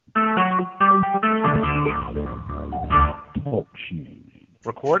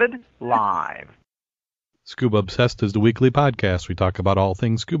recorded live. Scuba Obsessed is the weekly podcast. We talk about all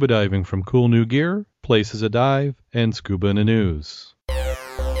things scuba diving, from cool new gear, places to dive, and scuba in the news.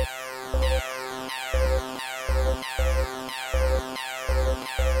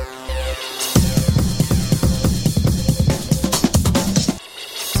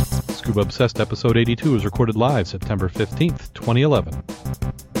 Scuba Obsessed episode 82 was recorded live September 15th, 2011.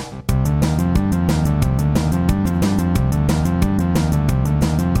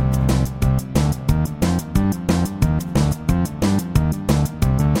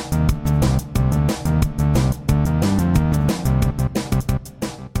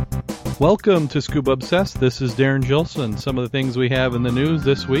 Welcome to Scuba Obsessed. This is Darren Gilson. Some of the things we have in the news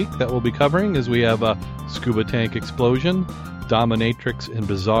this week that we'll be covering is we have a scuba tank explosion, dominatrix and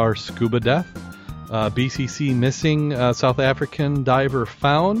bizarre scuba death, BCC missing South African diver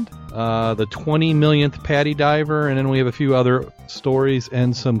found, the 20 millionth PADI diver, and then we have a few other stories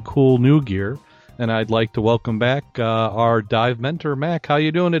and some cool new gear. And I'd like to welcome back our dive mentor, Mac. How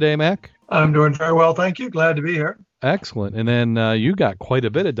you doing today, Mac? I'm doing very well, thank you. Glad to be here. Excellent. And then you got quite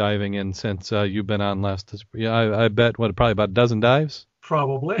a bit of diving in since you've been on last. Yeah, I bet, probably about a dozen dives?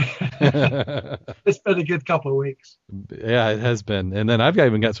 Probably. It's been a good couple of weeks. Yeah, it has been. And then I've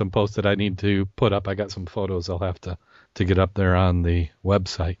even got some posts that I need to put up. I got some photos I'll have to get up there on the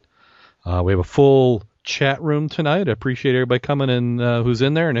website. We have a full chat room tonight. I appreciate everybody coming in who's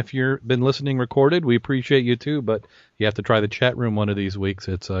in there. And if you've been listening recorded, we appreciate you too. But you have to try the chat room one of these weeks.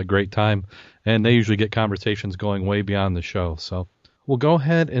 It's a great time. And they usually get conversations going way beyond the show. So we'll go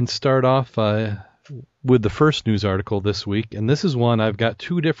ahead and start off with the first news article this week. And this is one, I've got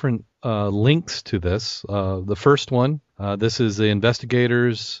two different links to this. The first one, this is the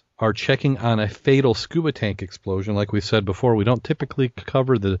investigators are checking on a fatal scuba tank explosion. Like we said before, we don't typically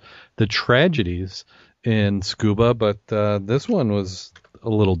cover the tragedies in scuba, but this one was a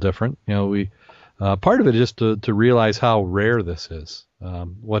little different. You know, we part of it is just to realize how rare this is.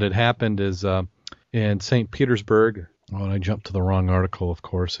 What had happened is in St. Petersburg, I jumped to the wrong article, of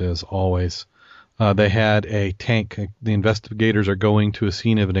course, as always. They had a tank. The investigators are going to a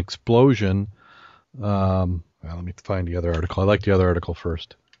scene of an explosion. Well, let me find the other article. I like the other article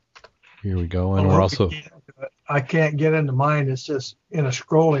first. Here we go. And we're also... I can't get into mine. It's just in a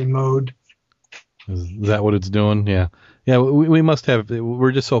scrolling mode. Is that what it's doing? Yeah. Yeah, we must have...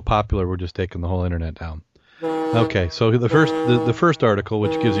 We're just so popular, we're just taking the whole internet down. Okay, so the first article,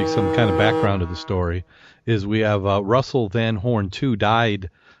 which gives you some kind of background to the story, is we have Russell Van Horn, too,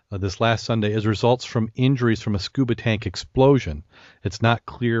 died this last Sunday as results from injuries from a scuba tank explosion. It's not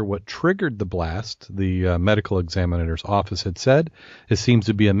clear what triggered the blast, the medical examiner's office had said. It seems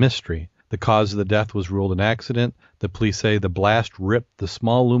to be a mystery. The cause of the death was ruled an accident. The police say the blast ripped the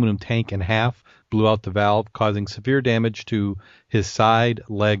small aluminum tank in half, blew out the valve, causing severe damage to his side,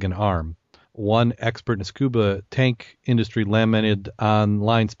 leg, and arm. One expert in the scuba tank industry lamented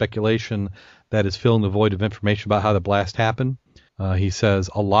online speculation that is filling the void of information about how the blast happened. He says,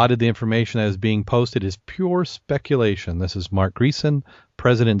 a lot of the information that is being posted is pure speculation. This is Mark Greason,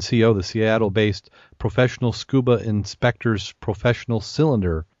 president and CEO of the Seattle-based Professional Scuba Inspectors, Professional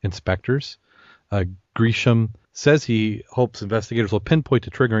Cylinder Inspectors. Grisham says he hopes investigators will pinpoint the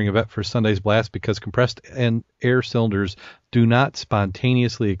triggering event for Sunday's blast because compressed air cylinders do not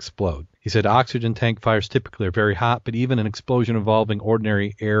spontaneously explode. He said oxygen tank fires typically are very hot, but even an explosion involving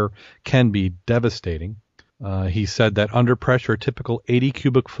ordinary air can be devastating. He said that under pressure, a typical 80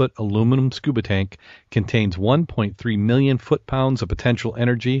 cubic foot aluminum scuba tank contains 1.3 million foot-pounds of potential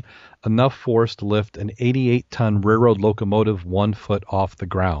energy, enough force to lift an 88-ton railroad locomotive 1 foot off the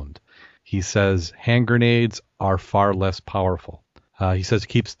ground. He says hand grenades are far less powerful. He says he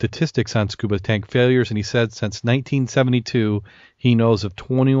keeps statistics on scuba tank failures, and he said since 1972, he knows of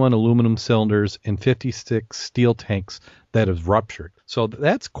 21 aluminum cylinders and 56 steel tanks that have ruptured. So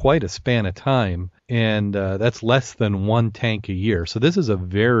that's quite a span of time, and that's less than one tank a year. So this is a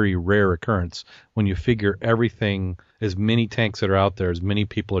very rare occurrence when you figure everything, as many tanks that are out there, as many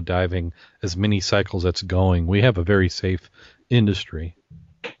people are diving, as many cycles that's going. We have a very safe industry.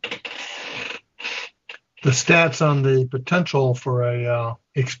 The stats on the potential for a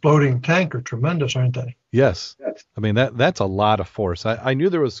exploding tank are tremendous, aren't they? Yes. I mean, that's a lot of force. I knew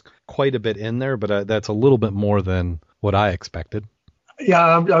there was quite a bit in there, but that's a little bit more than what I expected. Yeah,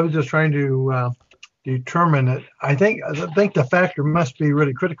 I was just trying to determine it. I think the factor must be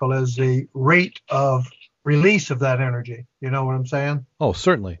really critical is the rate of release of that energy. You know what I'm saying? Oh,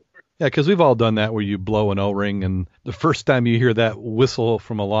 certainly. Yeah, because we've all done that where you blow an O-ring, and the first time you hear that whistle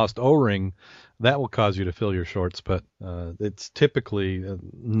from a lost O-ring, that will cause you to fill your shorts. But it's typically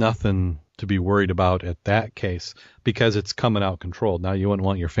nothing to be worried about at that case because it's coming out controlled. Now, you wouldn't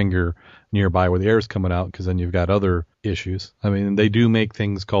want your finger nearby where the air is coming out because then you've got other issues. I mean, they do make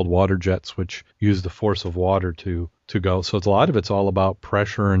things called water jets, which use the force of water to go. So a lot of it's all about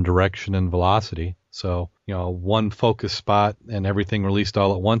pressure and direction and velocity. So, one focus spot and everything released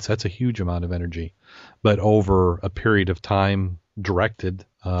all at once, that's a huge amount of energy. But over a period of time, directed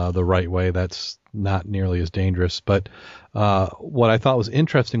the right way, that's not nearly as dangerous. But what I thought was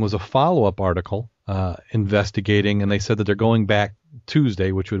interesting was a follow-up article investigating, and they said that they're going back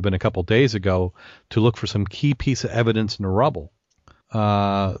Tuesday, which would have been a couple days ago, to look for some key piece of evidence in the rubble.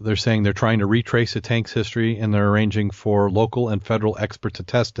 They're saying they're trying to retrace the tank's history, and they're arranging for local and federal experts to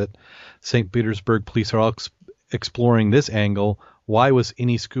test it. St. Petersburg police are all exploring this angle. Why was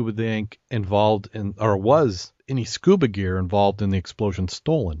any scuba tank involved in, or was any scuba gear involved in the explosion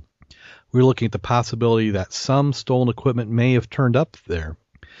stolen? We're looking at the possibility that some stolen equipment may have turned up there.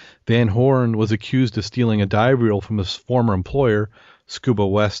 Van Horn was accused of stealing a dive reel from his former employer, Scuba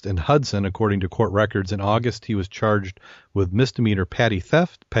West and Hudson. According to court records, in August, he was charged with misdemeanor petty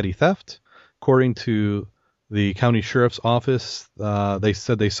theft. According to the county sheriff's office, they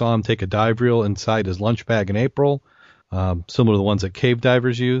said they saw him take a dive reel inside his lunch bag in April, similar to the ones that cave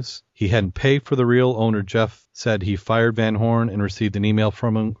divers use. He hadn't paid for the reel. Owner Jeff said he fired Van Horn and received an email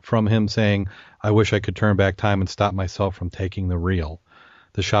from him saying, "I wish I could turn back time and stop myself from taking the reel."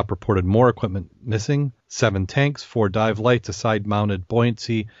 The shop reported more equipment missing: 7 tanks, 4 dive lights, a side-mounted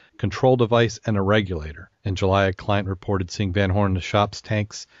buoyancy control device, and a regulator. In July, a client reported seeing Van Horn in the shop's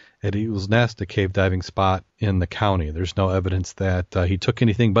tanks at Eagle's Nest, a cave diving spot in the county. There's no evidence that he took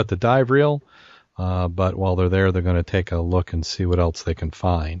anything but the dive reel, but while they're there, they're going to take a look and see what else they can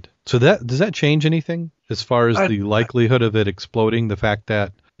find. So does that change anything as far as the likelihood of it exploding, the fact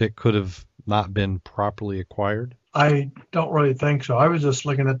that it could have not been properly acquired? I don't really think so. I was just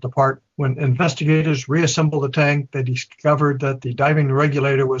looking at the part when investigators reassembled the tank, they discovered that the diving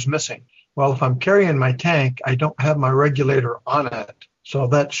regulator was missing. Well, if I'm carrying my tank, I don't have my regulator on it. So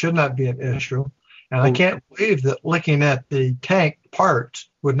that should not be an issue. And I can't believe that looking at the tank parts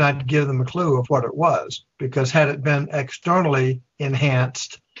would not give them a clue of what it was, because had it been externally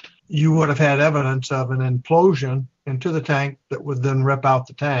enhanced, you would have had evidence of an implosion into the tank that would then rip out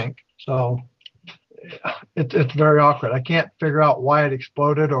the tank. So it's very awkward. I can't figure out why it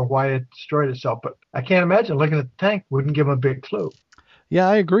exploded or why it destroyed itself, but I can't imagine looking at the tank wouldn't give them a big clue. Yeah,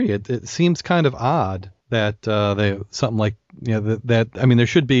 I agree. It seems kind of odd that they something like that. I mean, there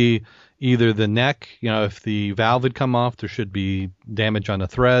should be either the neck. If the valve had come off, there should be damage on the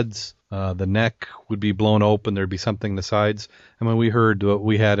threads. The neck would be blown open. There'd be something in the sides. I mean, we heard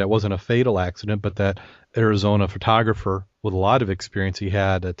it wasn't a fatal accident, but that Arizona photographer with a lot of experience, he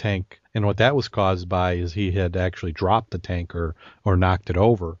had a tank, and what that was caused by is he had actually dropped the tank or knocked it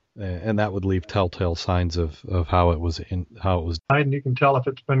over, and that would leave telltale signs of how it was. And you can tell if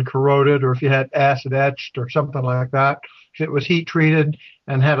it's been corroded or if you had acid etched or something like that. If it was heat treated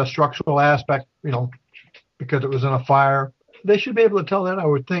and had a structural aspect, because it was in a fire, they should be able to tell that, I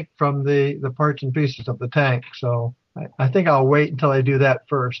would think, from the parts and pieces of the tank. So I think I'll wait until they do that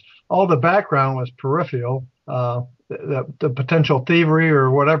first. All the background was peripheral. The potential thievery or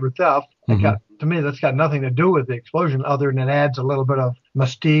whatever theft, to me, that's got nothing to do with the explosion, other than it adds a little bit of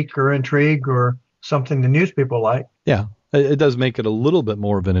mystique or intrigue or something the news people like. Yeah, it does make it a little bit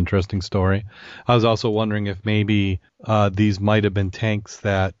more of an interesting story. I was also wondering if maybe these might have been tanks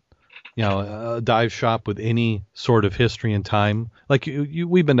that, a dive shop with any sort of history and time. Like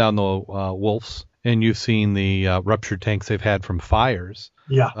we've been down the Wolf's, and you've seen the ruptured tanks they've had from fires.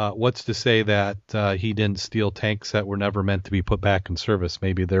 Yeah. What's to say that he didn't steal tanks that were never meant to be put back in service?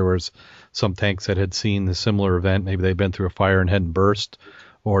 Maybe there was some tanks that had seen a similar event. Maybe they'd been through a fire and hadn't burst,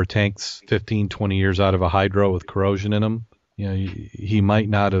 or tanks 15, 20 years out of a hydro with corrosion in them. He might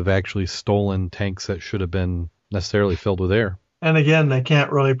not have actually stolen tanks that should have been necessarily filled with air. And again, they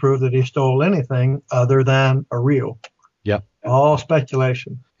can't really prove that he stole anything other than a reel. Yep. All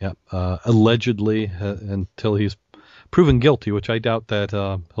speculation. Yep. Allegedly, until he's proven guilty, which I doubt that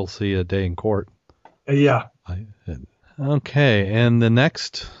he'll see a day in court. Yeah. Okay. And the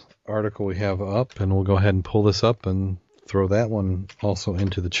next article we have up, and we'll go ahead and pull this up and throw that one also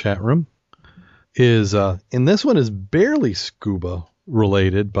into the chat room, is, and this one is barely scuba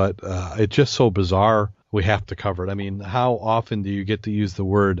related, but it's just so bizarre. We have to cover it. I mean, how often do you get to use the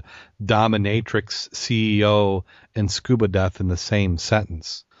word dominatrix CEO and scuba death in the same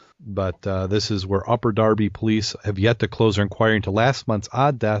sentence? But this is where Upper Darby police have yet to close their inquiry into last month's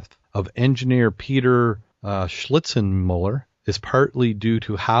odd death of engineer Peter Schlitzenmuller is partly due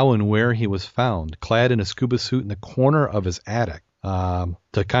to how and where he was found, clad in a scuba suit in the corner of his attic.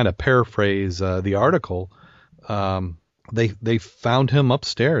 To kind of paraphrase the article, they found him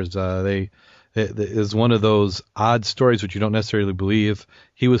upstairs. It is one of those odd stories which you don't necessarily believe.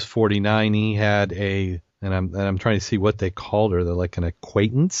 He was 49. He had and I'm trying to see what they called her. They're like an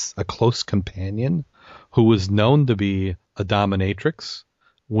acquaintance, a close companion, who was known to be a dominatrix.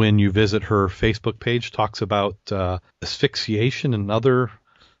 When you visit her Facebook page, talks about asphyxiation and other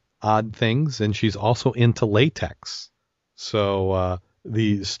odd things, and she's also into latex. So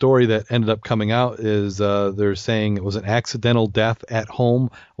the story that ended up coming out is they're saying it was an accidental death at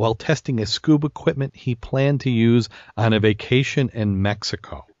home while testing a scuba equipment he planned to use on a vacation in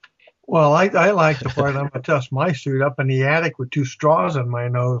Mexico. Well, I like the part I'm going to test my suit up in the attic with 2 straws in my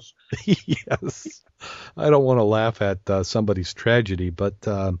nose. Yes. I don't want to laugh at somebody's tragedy, but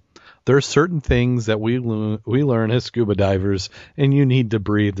there are certain things that we learn as scuba divers, and you need to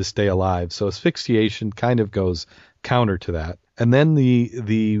breathe to stay alive. So asphyxiation kind of goes counter to that. And then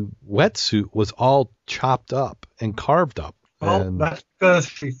the wetsuit was all chopped up and carved up. Well, that's because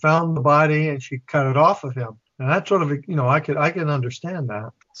she found the body and she cut it off of him. And that's sort of, I can understand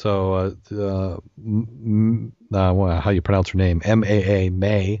that. So, how you pronounce her name? MAA,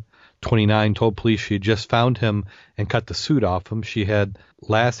 May, 29, told police she had just found him and cut the suit off him. She had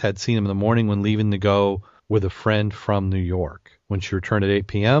seen him in the morning when leaving to go with a friend from New York. When she returned at 8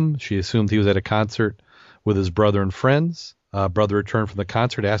 p.m., she assumed he was at a concert with his brother and friends. Brother returned from the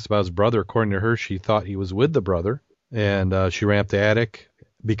concert, asked about his brother. According to her, she thought he was with the brother, and she ran up the attic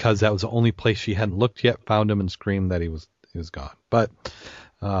because that was the only place she hadn't looked yet, found him, and screamed that he was gone. But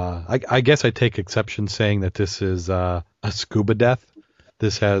I guess I take exception saying that this is a scuba death.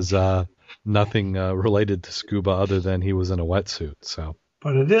 This has nothing related to scuba other than he was in a wetsuit. So,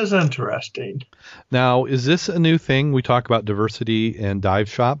 but it is interesting. Now, is this a new thing? We talk about diversity in dive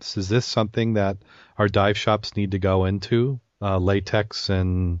shops. Is this something that our dive shops need to go into? Latex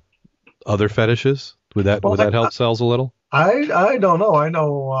and other fetishes? Would that help sales a little? I don't know. I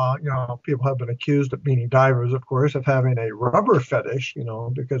know, people have been accused of being divers, of course, of having a rubber fetish,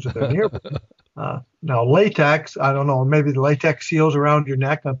 because of their near. Now, latex, I don't know. Maybe the latex seals around your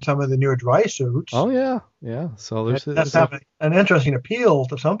neck on some of the newer dry suits. Oh, yeah. So that's having an interesting appeal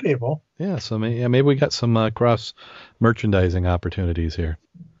to some people. Yeah, so maybe we got some cross merchandising opportunities here.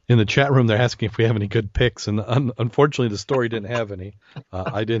 In the chat room, they're asking if we have any good picks, and unfortunately, the story didn't have any.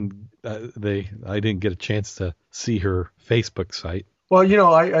 I didn't get a chance to see her Facebook site.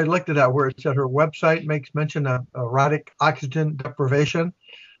 Well, I looked at that where it said her website makes mention of erotic oxygen deprivation.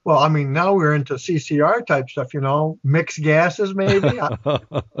 Well, I mean, now we're into CCR type stuff, mixed gases maybe.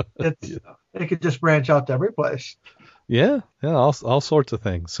 It could just branch out to every place. Yeah, all sorts of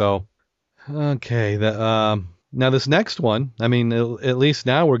things. So, okay, now this next one, I mean, at least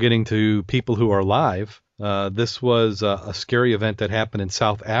now we're getting to people who are live. This was a scary event that happened in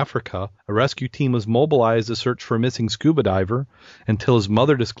South Africa. A rescue team was mobilized to search for a missing scuba diver until his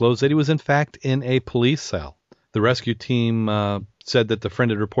mother disclosed that he was in fact in a police cell. The rescue team said that the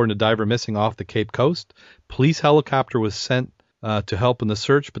friend had reported a diver missing off the Cape Coast. Police helicopter was sent to help in the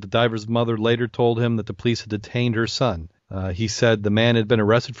search, but the diver's mother later told him that the police had detained her son. He said the man had been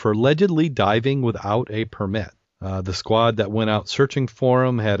arrested for allegedly diving without a permit. The squad that went out searching for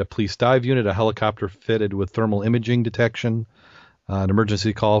him had a police dive unit, a helicopter fitted with thermal imaging detection. An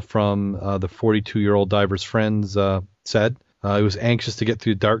emergency call from the 42-year-old diver's friends said he was anxious to get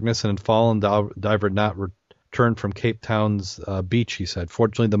through darkness and had fallen. The diver had not returned from Cape Town's beach, he said.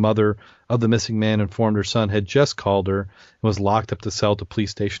 Fortunately, the mother of the missing man informed her son had just called her and was locked up to sell to police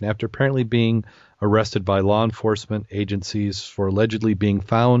station after apparently being arrested by law enforcement agencies for allegedly being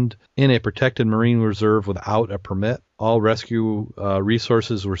found in a protected marine reserve without a permit. All rescue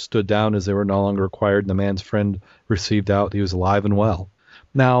resources were stood down as they were no longer required, and the man's friend received out. He was alive and well.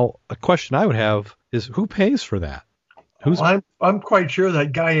 Now, a question I would have is, who pays for that? I'm quite sure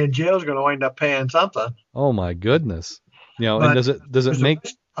that guy in jail is going to wind up paying something. Oh my goodness! And does it make?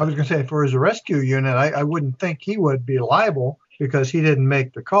 I was going to say, for his rescue unit, I wouldn't think he would be liable because he didn't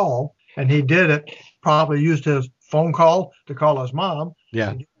make the call. And he did it, probably used his phone call to call his mom.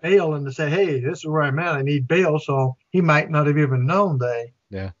 Yeah. And get bail and to say, hey, this is where I'm at. I need bail. So he might not have even known they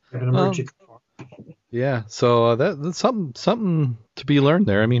have an emergency call. Yeah. So that's something to be learned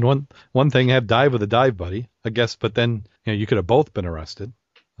there. I mean, one thing, have dive with a dive buddy, I guess, but then you could have both been arrested.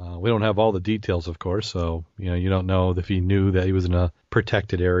 We don't have all the details, of course. So you don't know if he knew that he was in a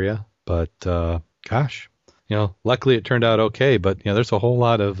protected area. But gosh. Luckily it turned out okay, but there's a whole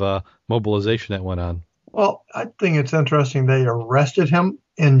lot of mobilization that went on. Well, I think it's interesting they arrested him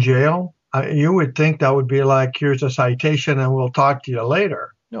in jail. You would think that would be like, here's a citation and we'll talk to you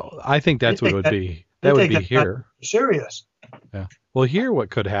later. No, I think that's what it would be. That would be here. Serious. Yeah. Well, here what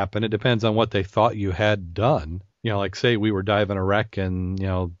could happen, it depends on what they thought you had done. Like say we were diving a wreck and,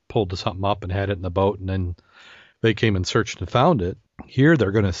 pulled something up and had it in the boat and then they came and searched and found it. Here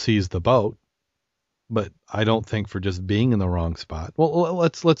they're going to seize the boat, but I don't think for just being in the wrong spot. Well,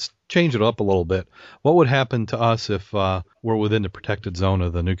 let's change it up a little bit. What would happen to us if we're within the protected zone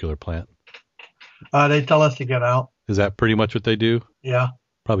of the nuclear plant? They tell us to get out. Is that pretty much what they do? Yeah.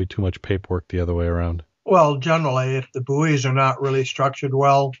 Probably too much paperwork the other way around. Well, generally, if the buoys are not really structured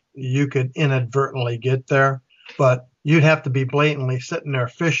well, you could inadvertently get there, but you'd have to be blatantly sitting there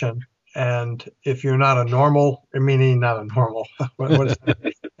fishing. And if you're not a normal, meaning not a normal, what is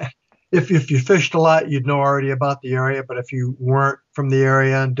that? If you fished a lot, you'd know already about the area. But if you weren't from the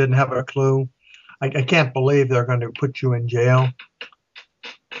area and didn't have a clue, I can't believe they're going to put you in jail.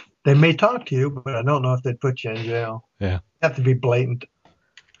 They may talk to you, but I don't know if they'd put you in jail. Yeah. You have to be blatant.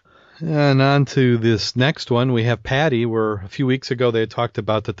 And on to this next one, we have PADI, where a few weeks ago they had talked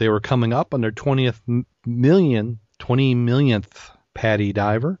about that they were coming up on their 20 millionth PADI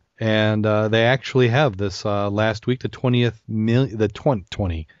diver. And they actually have this last week, the 20 millionth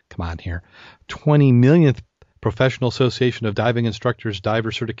Professional Association of Diving Instructors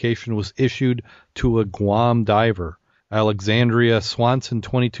diver certification was issued to a Guam diver. Alexandria Swanson,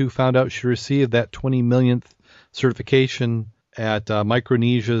 22, found out she received that 20 millionth certification at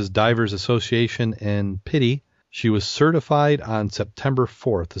Micronesia's Divers Association in Piti. She was certified on September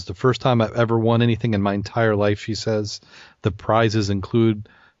 4th. It's the first time I've ever won anything in my entire life, she says. The prizes include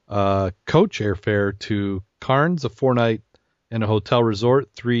coach airfare to Cairns, a 4-night in a hotel resort,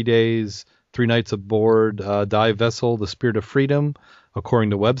 3 days, 3 nights aboard dive vessel, the Spirit of Freedom,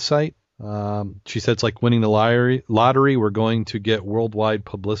 according to website. She said it's like winning the lottery. We're going to get worldwide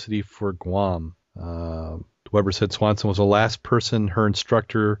publicity for Guam. Weber said Swanson was the last person her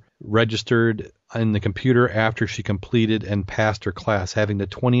instructor registered in the computer after she completed and passed her class. Having the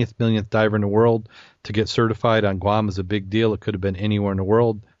 20th millionth diver in the world to get certified on Guam is a big deal. It could have been anywhere in the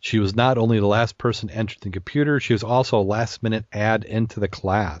world. She was not only the last person entered in the computer, she was also a last-minute add into the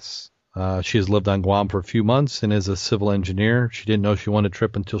class. She has lived on Guam for a few months and is a civil engineer. She didn't know she won a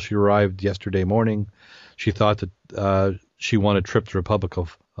trip until she arrived yesterday morning. She thought that she won a trip to the Republic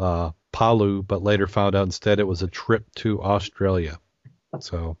of Palau, but later found out instead it was a trip to Australia.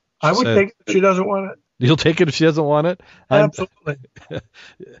 So I would take it if she doesn't want it. You'll take it if she doesn't want it? Absolutely.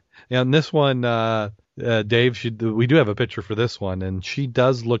 And this one, Dave, we do have a picture for this one, and she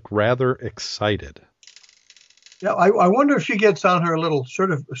does look rather excited. Yeah, I wonder if she gets on her little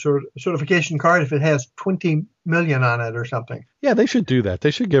certification card if it has 20 million on it or something. Yeah, they should do that.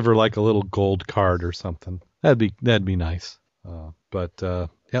 They should give her like a little gold card or something. That'd be nice.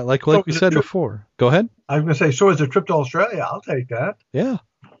 Yeah, like we said before. Go ahead. I was going to say, so is a trip to Australia. I'll take that. Yeah,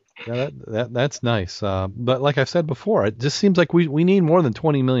 that's nice. But like I said before, it just seems like we need more than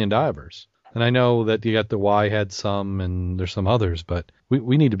 20 million divers. And I know that you got the Y had some, and there's some others, but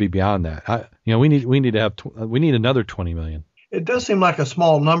we need to be beyond that. We need another 20 million. It does seem like a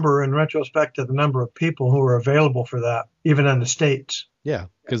small number in retrospect to the number of people who are available for that, even in the States. Yeah,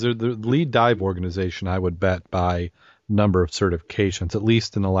 because they're the lead dive organization, I would bet, by number of certifications, at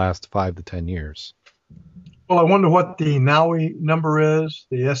least in the last 5 to 10 years. Well, I wonder what the NAUI number is,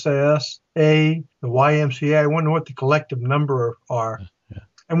 the SASA, the YMCA. I wonder what the collective number are. Yeah.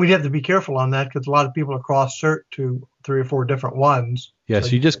 And we'd have to be careful on that because a lot of people are cross-cert to 3 or 4 different ones. Yeah, so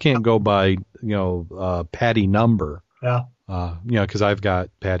you just can't go by, PADI number. Yeah. Because I've got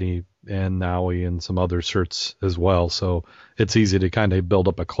PADI and NAUI and some other certs as well, so it's easy to kind of build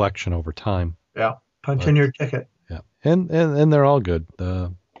up a collection over time. Yeah, punch in your ticket. Yeah, and they're all good.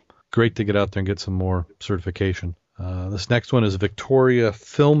 Great to get out there and get some more certification. This next one is Victoria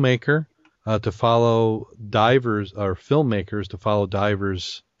Filmmaker to follow divers, or filmmakers to follow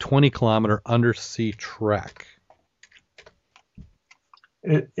divers 20-kilometer undersea trek.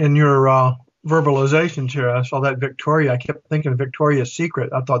 In your verbalizations here, I saw that Victoria. I kept thinking Victoria's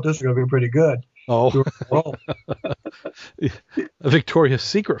Secret. I thought this was going to be pretty good. Oh, a Victoria's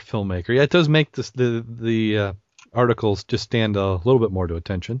Secret filmmaker. Yeah, it does make the articles just stand a little bit more to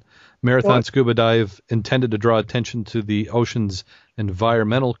attention. Marathon Scuba Dive intended to draw attention to the ocean's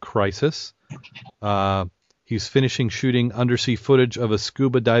environmental crisis. He's finishing shooting undersea footage of a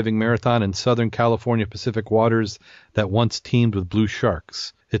scuba diving marathon in Southern California Pacific waters that once teemed with blue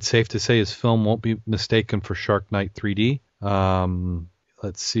sharks. It's safe to say his film won't be mistaken for Shark Night 3D.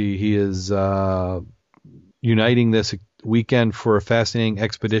 Let's see. He is uniting this weekend for a fascinating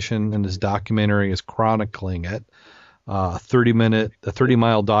expedition, and his documentary is chronicling it. A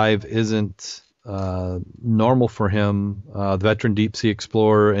 30-mile dive isn't normal for him. The veteran deep sea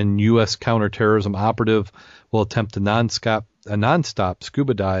explorer and U.S. counterterrorism operative will attempt a nonstop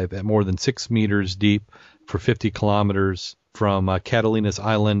scuba dive at more than 6 meters deep for 50 kilometers from Catalina's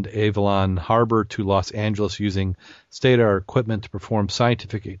Island, Avalon Harbor to Los Angeles using state-of-the-art equipment to perform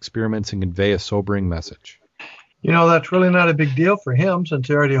scientific experiments and convey a sobering message. That's really not a big deal for him since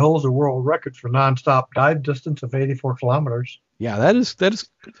he already holds the world record for nonstop dive distance of 84 kilometers. Yeah, that is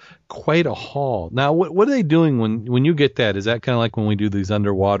quite a haul. Now, what are they doing when you get that? Is that kind of like when we do these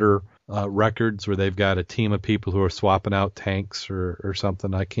underwater records where they've got a team of people who are swapping out tanks or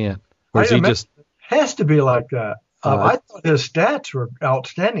something? I can't. Or is he just... It has to be like that. I thought his stats were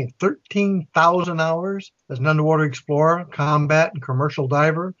outstanding. 13,000 hours as an underwater explorer, combat and commercial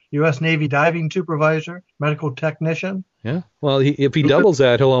diver, U.S. Navy diving supervisor, medical technician. Yeah. Well, if he doubles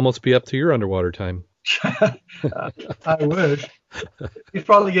that, he'll almost be up to your underwater time. I wish. He's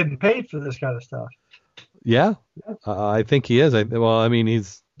probably getting paid for this kind of stuff. Yeah. I think he is.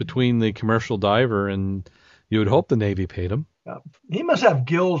 He's between the commercial diver and you would hope the Navy paid him. He must have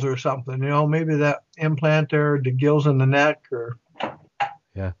gills or something, maybe that implant there, the gills in the neck, or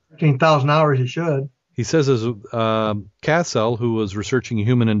 15,000 hours he should. He says as Cassell, who was researching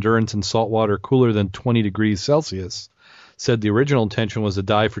human endurance in salt water cooler than 20 degrees Celsius, said the original intention was to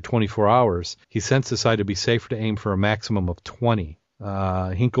dive for 24 hours. He since decided to be safer to aim for a maximum of 20.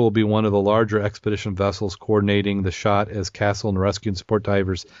 Hinkle will be one of the larger expedition vessels coordinating the shot as Castle and rescue and support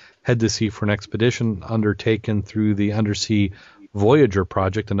divers head to sea for an expedition undertaken through the Undersea Voyager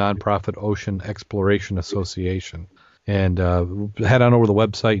Project, a nonprofit ocean exploration association. And head on over to the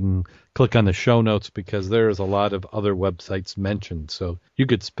website and click on the show notes because there's a lot of other websites mentioned. So you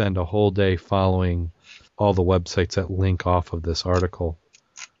could spend a whole day following all the websites that link off of this article.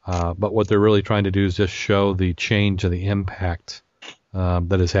 But what they're really trying to do is just show the change and the impact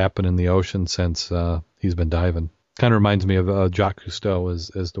that has happened in the ocean since he's been diving. Kind of reminds me of Jacques Cousteau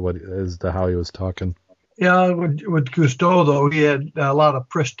as to how he was talking. Yeah, with Cousteau, though, he had a lot of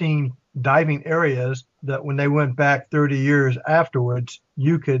pristine diving areas that when they went back 30 years afterwards,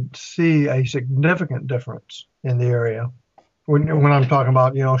 you could see a significant difference in the area. When I'm talking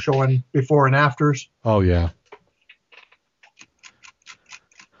about, showing before and afters. Oh, yeah.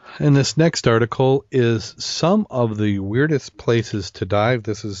 And this next article is some of the weirdest places to dive.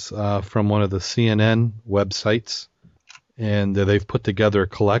 This is from one of the CNN websites, and they've put together a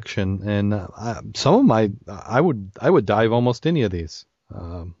collection. And some of them, I would dive almost any of these.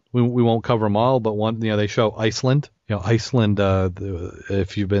 We won't cover them all, but one, they show Iceland. Iceland.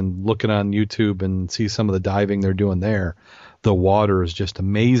 If you've been looking on YouTube and see some of the diving they're doing there, the water is just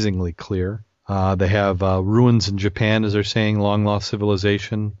amazingly clear. They have ruins in Japan, as they're saying, long lost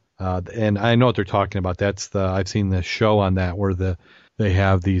civilization. And I know what they're talking about. I've seen the show on that where they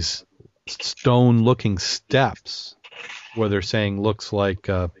have these stone-looking steps where they're saying looks like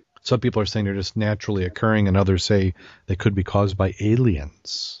some people are saying they're just naturally occurring, and others say they could be caused by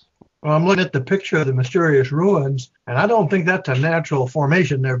aliens. Well, I'm looking at the picture of the mysterious ruins, and I don't think that's a natural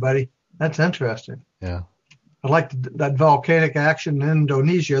formation there, buddy. That's interesting. Yeah. I like that volcanic action in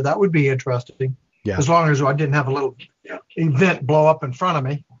Indonesia. That would be interesting. Yeah. As long as I didn't have a little event blow up in front of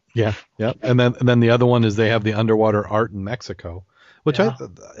me. Yeah, yeah. And then the other one is they have the underwater art in Mexico, which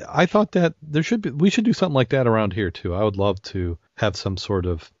I thought that we should do something like that around here too. I would love to have some sort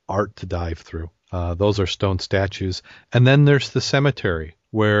of art to dive through. Those are stone statues. And then there's the cemetery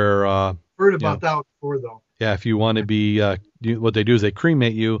where heard about that before though. Yeah, if you want to be what they do is they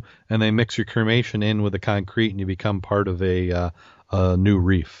cremate you and they mix your cremation in with the concrete and you become part of a new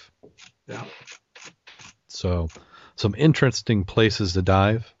reef. Yeah. So some interesting places to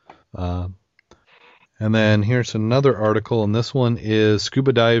dive. And then here's another article, and this one is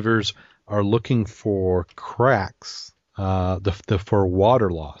scuba divers are looking for cracks for water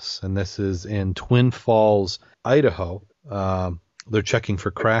loss. And this is in Twin Falls, Idaho. They're checking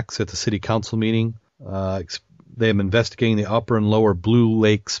for cracks at the city council meeting. They have investigating the upper and lower Blue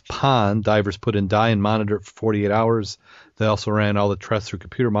Lakes Pond. Divers put in dye and monitor it for 48 hours. They also ran all the tests through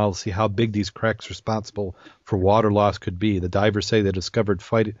computer models to see how big these cracks responsible for water loss could be. The divers say they discovered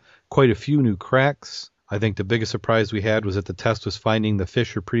quite a few new cracks. I think the biggest surprise we had was that the test was finding the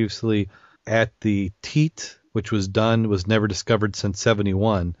fissure previously at the teat, which was never discovered since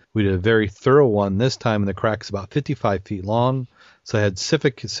 71. We did a very thorough one this time, and the crack is about 55 feet long. So I had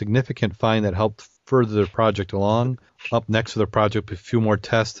significant find that helped further the project along. Up next to the project, a few more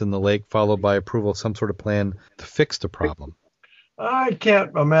tests in the lake, followed by approval of some sort of plan to fix the problem. I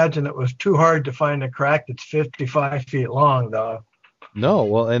can't imagine it was too hard to find a crack that's 55 feet long, though. No,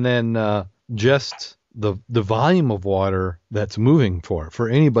 well, and then just the volume of water that's moving for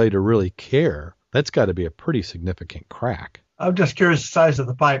anybody to really care, that's got to be a pretty significant crack. I'm just curious the size of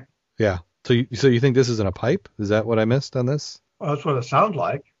the pipe. Yeah. So you think this isn't a pipe? Is that what I missed on this? Well, that's what it sounds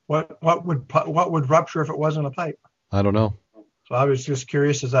like. What would rupture if it wasn't a pipe? I don't know. So I was just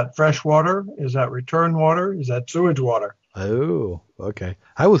curious, is that fresh water? Is that return water? Is that sewage water? Oh, okay.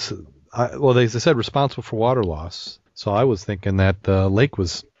 Well, they said responsible for water loss. So I was thinking that the lake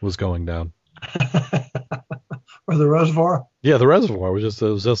was going down. Or the reservoir? Yeah, the reservoir it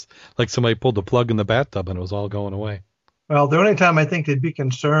was just like somebody pulled the plug in the bathtub and it was all going away. Well, the only time I think they'd be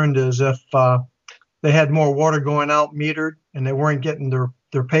concerned is if they had more water going out metered and they weren't getting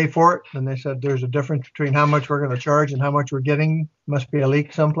their pay for it. And they said there's a difference between how much we're going to charge and how much we're getting. Must be a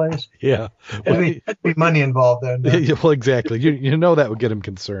leak someplace. Yeah. There'd be money involved then. Yeah, well, exactly. You know that would get them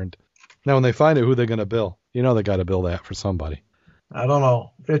concerned. Now, when they find out who they're going to bill, they got to bill that for somebody. I don't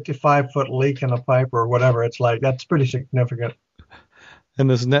know, 55-foot leak in a pipe or whatever it's like. That's pretty significant. And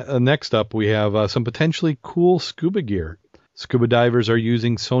this next up, we have some potentially cool scuba gear. Scuba divers are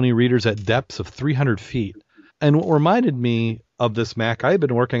using Sony readers at depths of 300 feet. And what reminded me of this, Mac, I had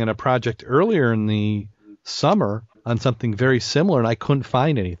been working on a project earlier in the summer on something very similar, and I couldn't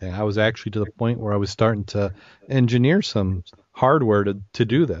find anything. I was actually to the point where I was starting to engineer some hardware to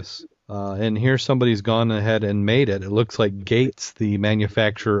do this. And here somebody's gone ahead and made it. It looks like Gates, the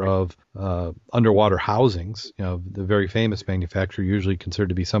manufacturer of underwater housings, the very famous manufacturer, usually considered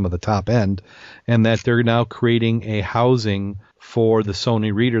to be some of the top end, and that they're now creating a housing for the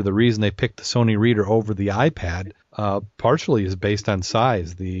Sony Reader. The reason they picked the Sony Reader over the iPad partially is based on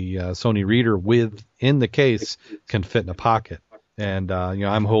size. The Sony Reader within the case can fit in a pocket. And,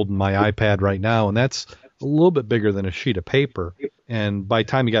 I'm holding my iPad right now, and that's a little bit bigger than a sheet of paper. And by the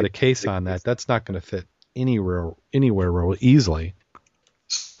time you got a case on that, that's not going to fit anywhere real easily.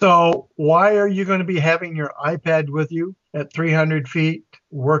 So why are you going to be having your iPad with you at 300 feet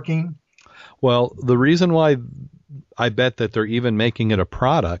working? Well, the reason why I bet that they're even making it a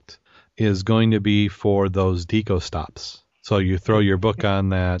product is going to be for those deco stops. So you throw your book on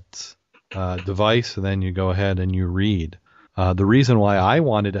that device, and then you go ahead and you read. The reason why I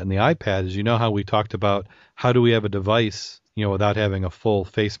wanted it on the iPad is, how we talked about how do we have a device, without having a full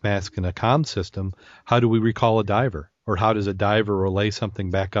face mask and a comm system, how do we recall a diver? Or how does a diver relay something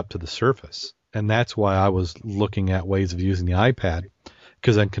back up to the surface? And that's why I was looking at ways of using the iPad,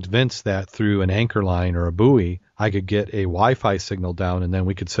 because I'm convinced that through an anchor line or a buoy, I could get a Wi-Fi signal down, and then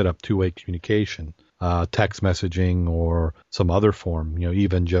we could set up two-way communication, text messaging or some other form,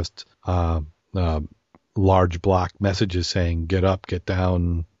 even just large block messages saying get up, get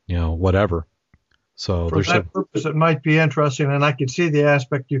down, whatever. So for that purpose, it might be interesting, and I could see the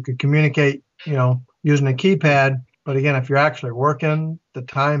aspect you could communicate, using a keypad. But again, if you're actually working, the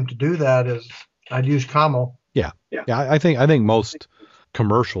time to do that is, I'd use Commo. Yeah. I think most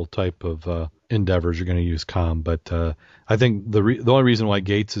commercial type of endeavors are going to use comm, but I think the only reason why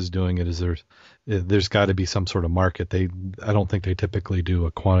Gates is doing it is there's got to be some sort of market. I don't think they typically do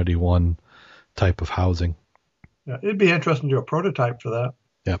a quantity one type of housing. Yeah, it'd be interesting to do a prototype for that.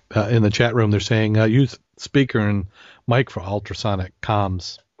 Yeah. In the chat room, they're saying use speaker and mic for ultrasonic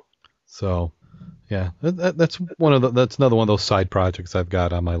comms. So, yeah, that's another one of those side projects I've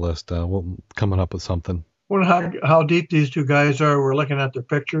got on my list. We're coming up with something. Well, how deep these two guys are? We're looking at their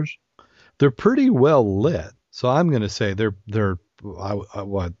pictures. They're pretty well lit, so I'm going to say they're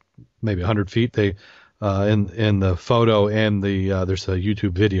maybe 100 feet. They in the photo and there's a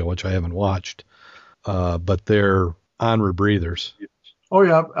YouTube video which I haven't watched, but they're on rebreathers. Oh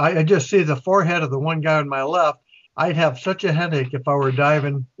yeah, I just see the forehead of the one guy on my left. I'd have such a headache if I were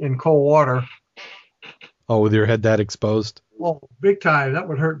diving in cold water. Oh, with your head that exposed? Oh, big time. That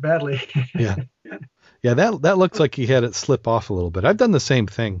would hurt badly. Yeah. Yeah, that looks like he had it slip off a little bit. I've done the same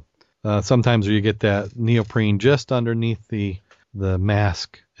thing. Sometimes where you get that neoprene just underneath the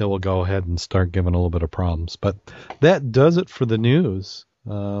mask, it will go ahead and start giving a little bit of problems. But that does it for the news.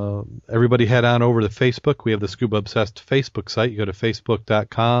 Everybody head on over to Facebook. We have the Scuba Obsessed Facebook site. You go to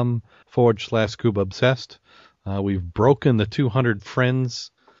facebook.com/Scuba Obsessed. We've broken the 200 friends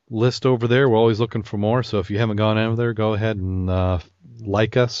list over there. We're always looking for more. So if you haven't gone over there, go ahead and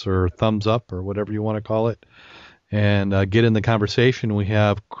like us or thumbs up or whatever you want to call it, and get in the conversation. We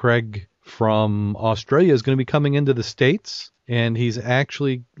have Craig from Australia is going to be coming into the States, and he's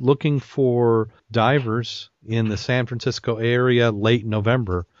actually looking for divers in the San Francisco area late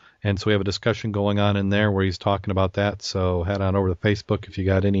November. And so we have a discussion going on in there where he's talking about that. So head on over to Facebook if you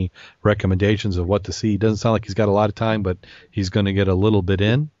got any recommendations of what to see. He doesn't sound like he's got a lot of time, but he's going to get a little bit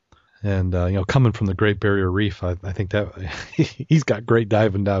in. And, coming from the Great Barrier Reef, I think that he's got great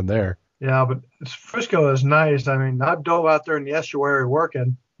diving down there. Yeah, but Frisco is nice. I mean, I've dove out there in the estuary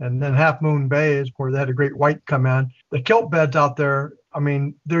working, and then Half Moon Bay is where they had a great white come in. The kelp beds out there, I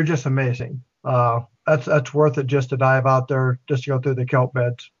mean, they're just amazing. That's worth it just to dive out there, just to go through the kelp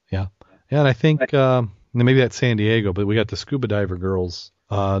beds. Yeah. Yeah, and I think maybe that's San Diego, but we got the Scuba Diver Girls,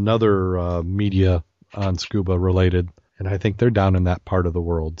 another media on scuba related, and I think they're down in that part of the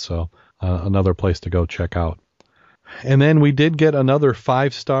world. So another place to go check out. And then we did get another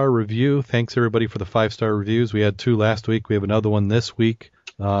 5-star review. Thanks everybody for the 5-star reviews. We had 2 last week. We have another one this week.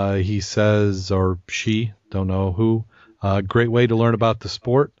 He says, or she, don't know who, great way to learn about the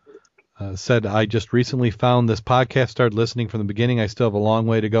sport. Said, I just recently found this podcast, started listening from the beginning. I still have a long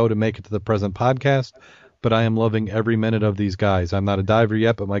way to go to make it to the present podcast, but I am loving every minute of these guys. I'm not a diver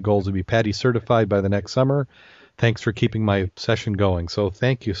yet, but my goal is to be PADI certified by the next summer. Thanks for keeping my session going. So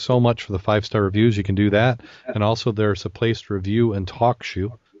thank you so much for the 5-star reviews. You can do that. And also there's a place to review and talk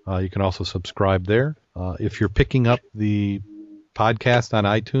shoe. You can also subscribe there. If you're picking up the podcast on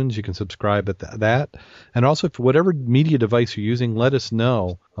iTunes, you can subscribe at that. And also, for whatever media device you're using, let us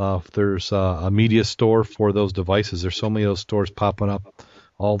know if there's a media store for those devices. There's so many of those stores popping up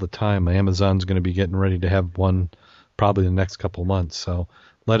all the time. Amazon's going to be getting ready to have one probably the next couple months. So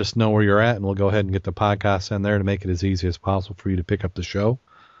let us know where you're at, and we'll go ahead and get the podcast in there to make it as easy as possible for you to pick up the show.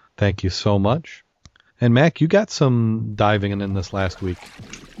 Thank you so much. And Mac, you got some diving in this last week.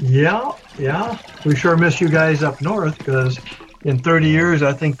 Yeah. We sure miss you guys up north, because in 30 years,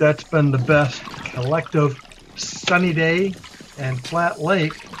 I think that's been the best collective sunny day and flat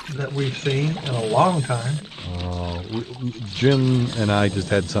lake that we've seen in a long time. Jim and I just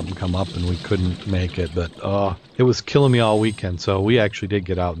had something come up and we couldn't make it, but it was killing me all weekend. So we actually did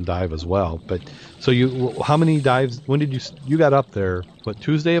get out and dive as well. But so how many dives? When did you got up there? What,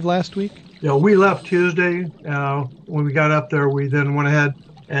 Tuesday of last week? Yeah, we left Tuesday. When we got up there, we then went ahead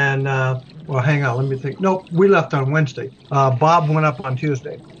and hang on, let me think. Nope, we left on Wednesday. Bob went up on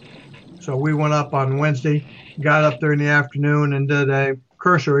Tuesday. So we went up on Wednesday, got up there in the afternoon and did a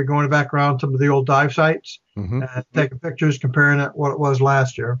cursory going back around some of the old dive sites, and taking pictures, comparing it what it was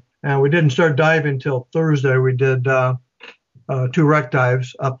last year. And we didn't start diving until Thursday. We did 2 wreck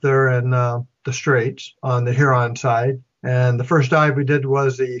dives up there in the Straits on the Huron side. And the first dive we did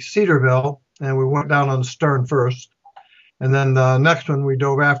was the Cedarville, and we went down on the stern first. And then the next one we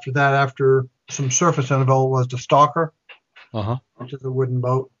dove after that, after some surface interval, was the Stalker, which is a wooden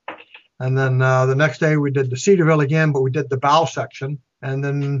boat. And then the next day we did the Cedarville again, but we did the bow section. And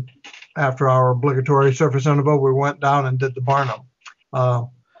then after our obligatory surface interval, we went down and did the Barnum. A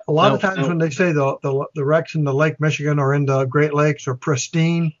lot of times when they say the wrecks in the Lake Michigan or in the Great Lakes are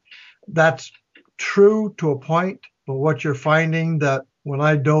pristine, that's true to a point. But what you're finding, that when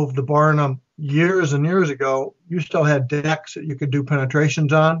I dove the Barnum years and years ago, you still had decks that you could do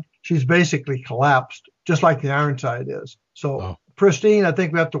penetrations on. She's basically collapsed, just like the Ironside is. So pristine, I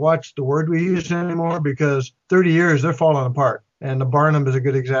think we have to watch the word we use anymore, because 30 years, they're falling apart. And the Barnum is a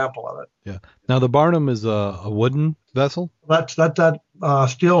good example of it. Yeah. Now, the Barnum is a wooden vessel? That's that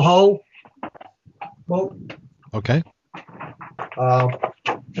steel hull boat. Okay.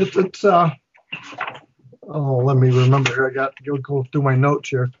 It's let me remember here. I got to go through my notes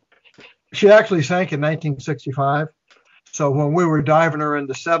here. She actually sank in 1965. So when we were diving her in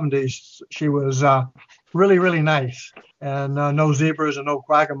the 70s, she was really, really nice. And no zebras and no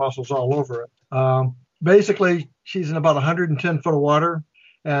quagga mussels all over it. Basically, she's in about 110 foot of water.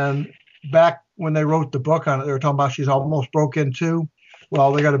 And back when they wrote the book on it, they were talking about she's almost broke in two.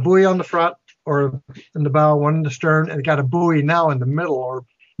 Well, they got a buoy on the front or in the bow, one in the stern, and it got a buoy now in the middle or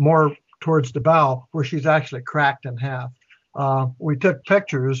more towards the bow where she's actually cracked in half. We took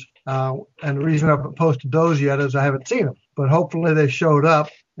pictures, and the reason I haven't posted those yet is I haven't seen them. But hopefully they showed up,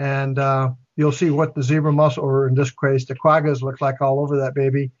 and you'll see what the zebra mussel, or in this case, the quaggas, look like all over that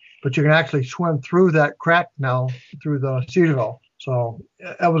baby. But you can actually swim through that crack now through the Cedarville. So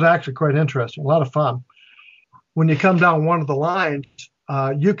that was actually quite interesting, a lot of fun. When you come down one of the lines,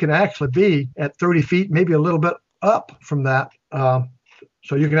 you can actually be at 30 feet, maybe a little bit up from that.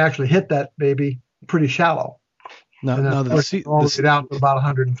 So you can actually hit that baby pretty shallow. Now the down to about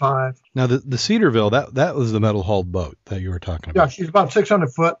 105. Now the Cedarville, that was the metal hulled boat that you were talking about. Yeah, she's about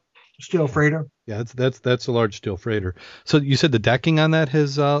 600 foot steel freighter. Yeah, that's a large steel freighter. So you said the decking on that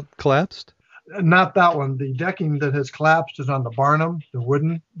has collapsed? Not that one. The decking that has collapsed is on the Barnum, the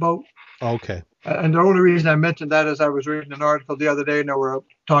wooden boat. Okay. And the only reason I mentioned that is I was reading an article the other day, and they were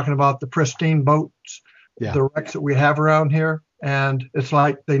talking about the pristine boats, the wrecks that we have around here. And it's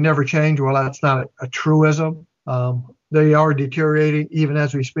like they never change. Well, that's not a truism. They are deteriorating even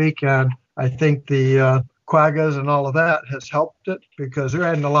as we speak. And I think the quaggas and all of that has helped it because they're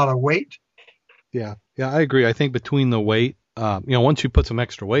adding a lot of weight. Yeah, I agree. I think between the weight, once you put some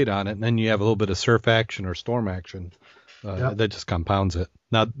extra weight on it, and then you have a little bit of surf action or storm action, that just compounds it.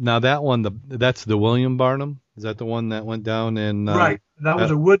 Now that one, that's the William Barnum. Is that the one that went down in? Right. That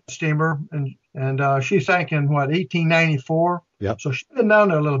was a wood steamer, and she sank in 1894. Yep. So she's been down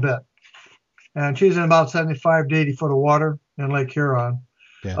there a little bit, and she's in about 75 to 80 foot of water in Lake Huron.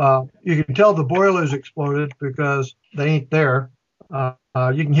 Yeah. You can tell the boilers exploded because they ain't there.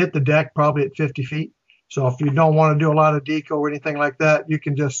 You can hit the deck probably at 50 feet. So if you don't want to do a lot of deco or anything like that, you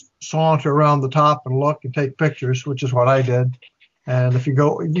can just saunter around the top and look and take pictures, which is what I did. And if you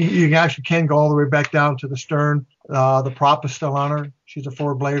go, you actually can go all the way back down to the stern. The prop is still on her. She's a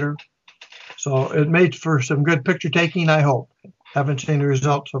 4-blader. So it made for some good picture taking, I hope. Haven't seen the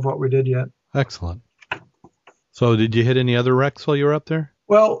results of what we did yet. Excellent. So did you hit any other wrecks while you were up there?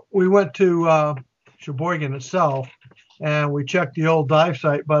 Well, we went to Sheboygan itself, and we checked the old dive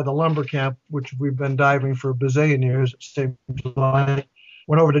site by the lumber camp, which we've been diving for a bazillion years, it seems like.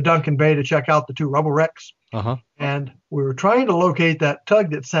 Went over to Duncan Bay to check out the 2 rubble wrecks. Uh-huh. And we were trying to locate that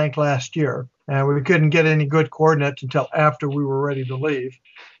tug that sank last year, and we couldn't get any good coordinates until after we were ready to leave.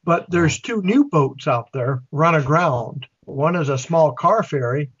 But there's 2 new boats out there run aground. One is a small car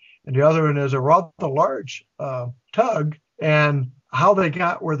ferry, and the other one is a rather large tug. And how they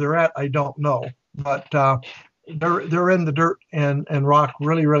got where they're at, I don't know. But they're in the dirt and rock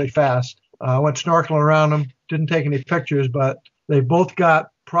really, really fast. I went snorkeling around them, didn't take any pictures, but they both got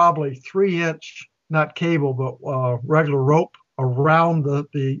probably 3-inch, not cable, but regular rope around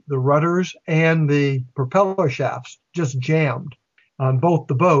the rudders and the propeller shafts, just jammed on both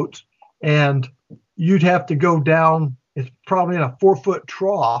the boats. And you'd have to go down. It's probably in a 4-foot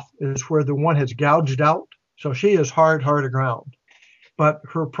trough is where the one has gouged out. So she is hard aground. But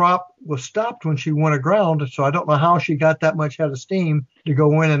her prop was stopped when she went aground, so I don't know how she got that much head of steam to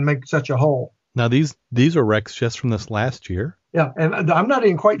go in and make such a hole. Now, these are wrecks just from this last year? Yeah, and I'm not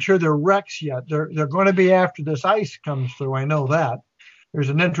even quite sure they're wrecks yet. They're going to be after this ice comes through. I know that. There's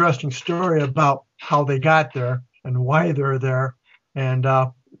an interesting story about how they got there and why they're there. And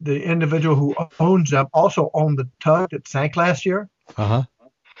the individual who owns them also owned the tug that sank last year. Uh-huh.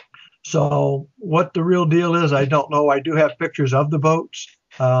 So what the real deal is, I don't know. I do have pictures of the boats.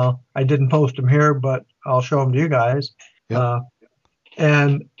 I didn't post them here, but I'll show them to you guys. Yep.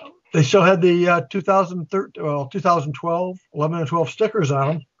 And they still had the 2012, 11 and 12 stickers on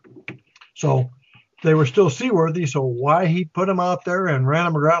them. So they were still seaworthy. So why he put them out there and ran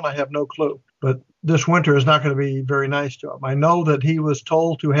them aground, I have no clue. But this winter is not going to be very nice to him. I know that he was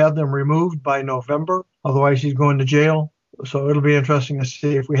told to have them removed by November. Otherwise, he's going to jail. So it'll be interesting to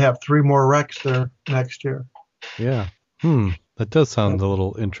see if we have 3 more wrecks there next year. Yeah. That does sound a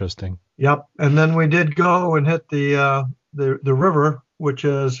little interesting. Yep. And then we did go and hit the river, which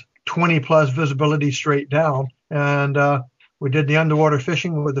is 20 plus visibility straight down. And we did the underwater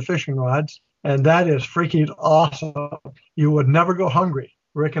fishing with the fishing rods. And that is freaking awesome. You would never go hungry.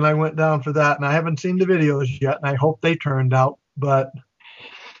 Rick and I went down for that. And I haven't seen the videos yet. And I hope they turned out. But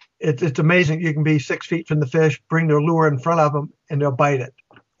it's amazing. You can be 6 feet from the fish, bring their lure in front of them, and they'll bite it.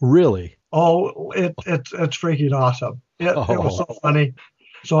 Really? Oh, it's freaking awesome. It was so funny.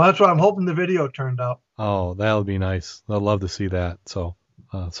 So that's why I'm hoping the video turned out. Oh, that'll be nice. I'd love to see that. So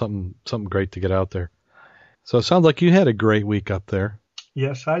something great to get out there. So it sounds like you had a great week up there.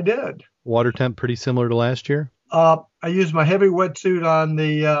 Yes, I did. Water temp pretty similar to last year? I used my heavy wetsuit on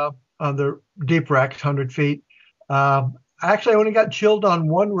the deep wrecks, 100 feet. Actually, I only got chilled on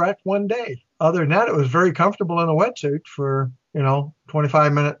one wreck one day. Other than that, it was very comfortable in a wetsuit for,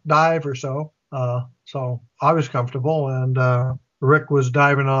 25-minute dive or so. So I was comfortable, and Rick was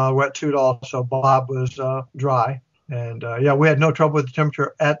diving on a wetsuit also. Bob was dry. And we had no trouble with the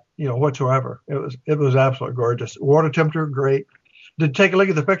temperature whatsoever. It was absolutely gorgeous. Water temperature, great. Did you take a look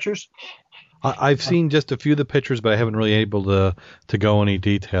at the pictures? I've seen just a few of the pictures, but I haven't really able to go any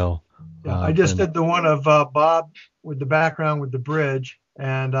detail. Yeah, I just did the one of Bob with the background with the bridge,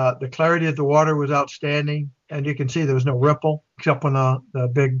 and the clarity of the water was outstanding. And you can see there was no ripple except when the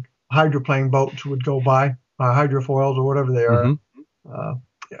big hydroplane boats would go by, hydrofoils or whatever they are.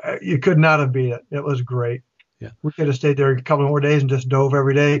 Mm-hmm. You could not have beat it. It was great. Yeah, we could have stayed there a couple more days and just dove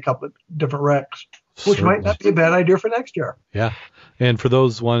every day, a couple of different wrecks, which Certainly. might not be a bad idea for next year. Yeah, and for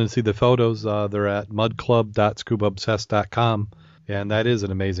those wanting to see the photos, they're at mudclub.scubaobsessed.com. And that is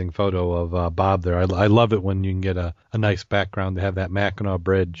an amazing photo of Bob there. I love it when you can get a nice background to have that Mackinac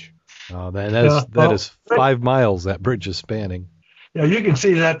Bridge. That is 5 miles that bridge is spanning. Yeah, you can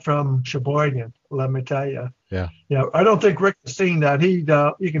see that from Sheboygan, let me tell you. Yeah. Yeah, I don't think Rick has seen that.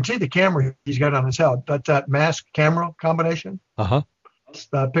 You can see the camera he's got on his head. That's that mask camera combination. Uh-huh. That's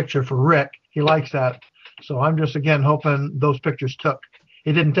the picture for Rick. He likes that. So I'm just, again, hoping those pictures took.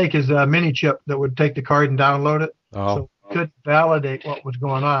 He didn't take his mini chip that would take the card and download it. Oh. So he couldn't validate what was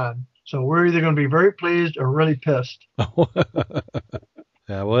going on. So we're either going to be very pleased or really pissed.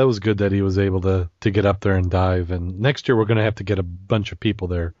 Yeah, well, it was good that he was able to get up there and dive. And next year we're going to have to get a bunch of people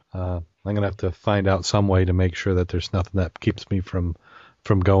there. I'm going to have to find out some way to make sure that there's nothing that keeps me from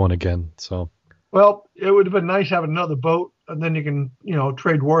going again. So. Well, it would have been nice having another boat, and then you can,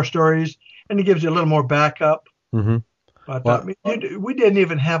 trade war stories, and it gives you a little more backup. Mm-hmm. But we didn't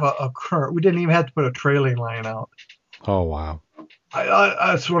even have a current. We didn't even have to put a trailing line out. Oh, wow.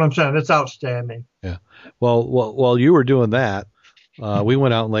 That's what I'm saying. It's outstanding. Yeah. Well, while you were doing that, we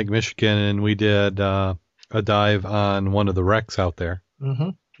went out in Lake Michigan and we did a dive on one of the wrecks out there. Mm-hmm.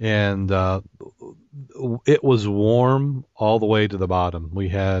 And it was warm all the way to the bottom. We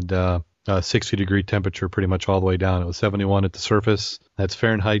had a 60-degree temperature pretty much all the way down. It was 71 at the surface. That's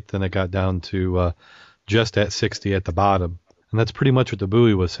Fahrenheit. Then it got down to just at 60 at the bottom. And that's pretty much what the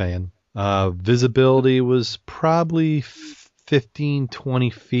buoy was saying. Visibility was probably 15, 20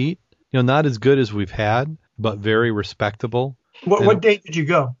 feet. Not as good as we've had, but very respectable. What date did you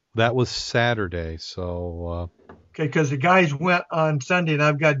go? That was Saturday. So. Okay, because the guys went on Sunday, and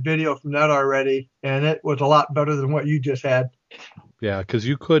I've got video from that already, and it was a lot better than what you just had. Yeah, because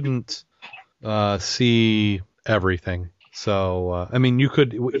you couldn't see everything. So you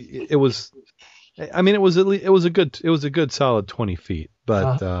could. It was a good solid 20 feet,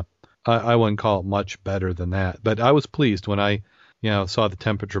 but I wouldn't call it much better than that. But I was pleased when I saw the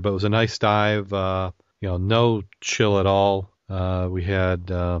temperature. But it was a nice dive. No chill at all. We had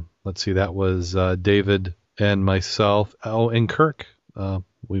that was David and myself. Oh, and Kirk.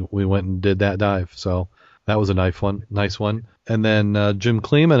 We went and did that dive. So that was a nice one. And then Jim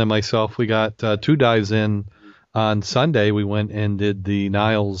Kleeman and myself, we got 2 dives in on Sunday. We went and did the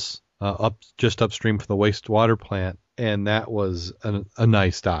Niles just upstream from the wastewater plant, and that was a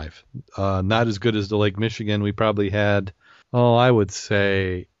nice dive. Not as good as the Lake Michigan. We probably had, I would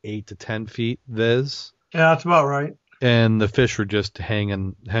say 8 to 10 feet viz. Yeah, that's about right. And the fish were just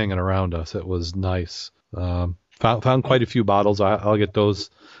hanging around us. It was nice. Found quite a few bottles. I'll get those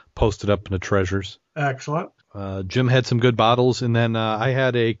posted up in the treasures. Excellent. Jim had some good bottles, and then I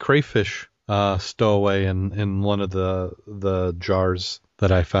had a crayfish stowaway in one of the jars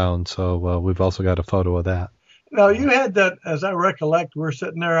that I found. So we've also got a photo of that. Now, you had that, as I recollect, we were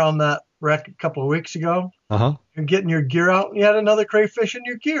sitting there on that wreck a couple of weeks ago. Uh-huh. You're getting your gear out, and you had another crayfish in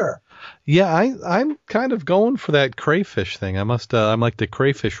your gear. Yeah, I'm kind of going for that crayfish thing. I'm like the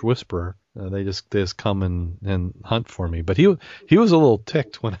crayfish whisperer. They just come and hunt for me. But he was a little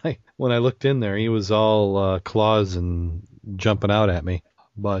ticked when I looked in there. He was all claws and jumping out at me.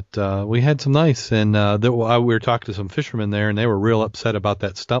 But we had some nice, and we were talking to some fishermen there, and they were real upset about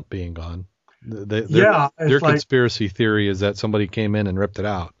that stump being gone. Their conspiracy theory is that somebody came in and ripped it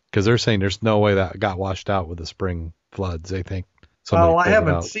out, because they're saying there's no way that got washed out with the spring floods. They think. I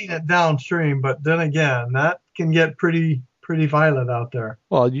haven't seen it downstream, but then again, that can get pretty violent out there.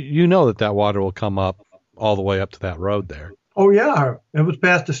 Well, you know that water will come up all the way up to that road there. Oh yeah, it was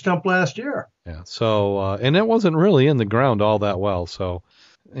past the stump last year. Yeah. So and it wasn't really in the ground all that well. So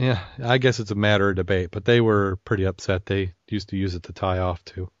yeah, I guess it's a matter of debate. But they were pretty upset. They used to use it to tie off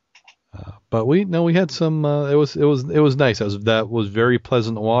too. But we had some. It was nice. That was very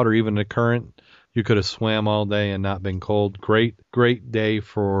pleasant water, even the current. You could have swam all day and not been cold. Great day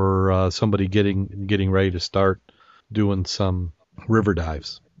for somebody getting ready to start doing some river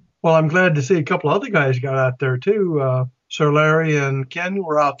dives. Well, I'm glad to see a couple other guys got out there too. Sir Larry and Ken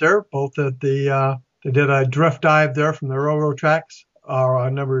were out there, both at they did a drift dive there from the railroad tracks. Or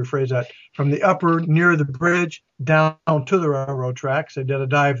I'll never rephrase that. From the upper near the bridge down to the railroad tracks. They did a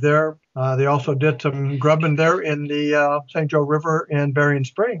dive there. They also did some grubbing there in the St. Joe River in Berrien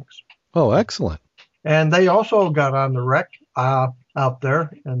Springs. Oh, excellent. And they also got on the wreck out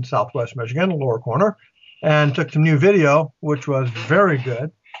there in southwest Michigan, lower corner, and took some new video, which was very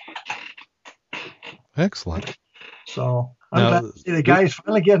good. Excellent. So I'm glad to see the guys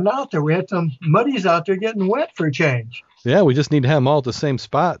finally getting out there. We had some muddies out there getting wet for a change. Yeah, we just need to have them all at the same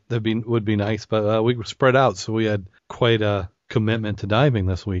spot. That would be nice, but we were spread out, so we had quite a commitment to diving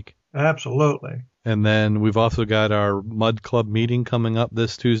this week. Absolutely. And then we've also got our Mud Club meeting coming up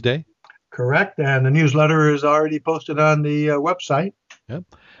this Tuesday. Correct, and the newsletter is already posted on the website. Yep,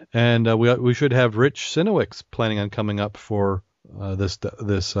 and we should have Rich Sinowicz planning on coming up for this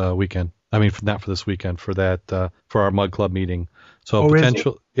weekend. I mean, not for this weekend, for that for our Mud Club meeting. So Is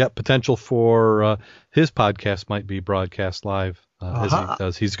it? potential for his podcast might be broadcast live as he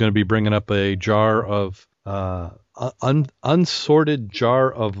does. He's going to be bringing up a jar of unsorted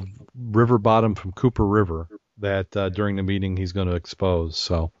jar of river bottom from Cooper River that during the meeting he's going to expose.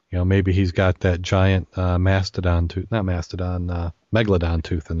 So maybe he's got that giant megalodon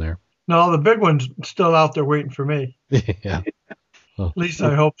tooth in there. No, the big one's still out there waiting for me. Yeah. Well, At least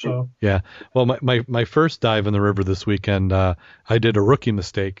I hope so. Yeah. Well, my first dive in the river this weekend, I did a rookie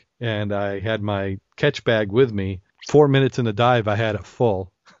mistake, and I had my catch bag with me. 4 minutes in the dive, I had it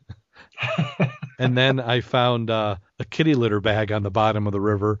full. And then I found a kitty litter bag on the bottom of the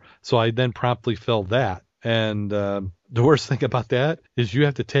river, so I then promptly filled that. And the worst thing about that is you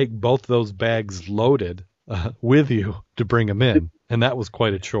have to take both those bags loaded with you to bring them in, and that was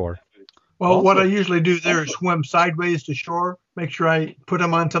quite a chore. Well, also, what I usually do there is swim sideways to shore, make sure I put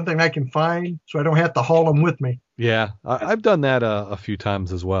them on something I can find so I don't have to haul them with me. Yeah, I've done that a few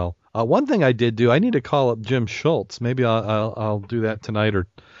times as well. One thing I did do, I need to call up Jim Schultz. Maybe I'll do that tonight,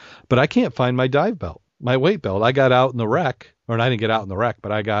 but I can't find my dive belt, my weight belt. I got out in the wreck, or I didn't get out in the wreck,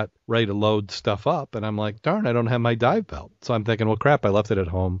 but I got ready to load stuff up, and I'm like, darn, I don't have my dive belt. So I'm thinking, well, crap, I left it at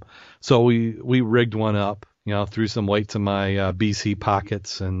home. So we rigged one up, threw some weights in my BC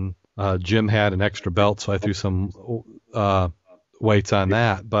pockets, and Jim had an extra belt, so I threw some weights on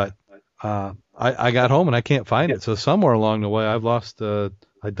that. But I got home and I can't find it. So somewhere along the way, I've lost a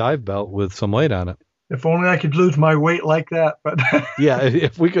dive belt with some weight on it. If only I could lose my weight like that. But yeah,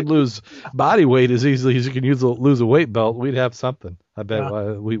 if we could lose body weight as easily as you can lose a weight belt, we'd have something. I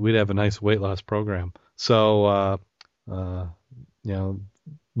bet we'd have a nice weight loss program. So,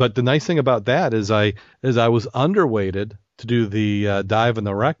 but the nice thing about that is I was underweighted to do the dive in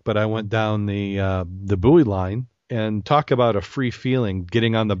the wreck, but I went down the buoy line, and talk about a free feeling.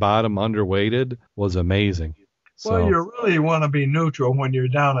 Getting on the bottom underweighted was amazing. So, well, you really want to be neutral when you're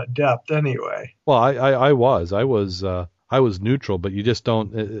down at depth anyway. Well, I was neutral, but you just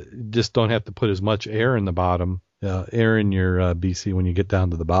don't have to put as much air in the bottom, air in your BC when you get down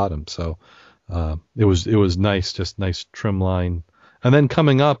to the bottom. So it was nice, just nice trim line. And then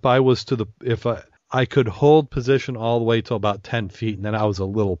coming up, I was if I could hold position all the way to about 10 feet, and then I was a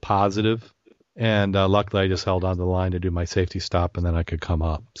little positive. And luckily, I just held on the line to do my safety stop, and then I could come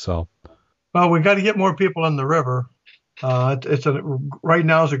up. So, well, we got to get more people in the river. Right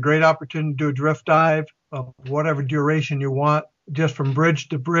now is a great opportunity to do a drift dive of whatever duration you want, just from bridge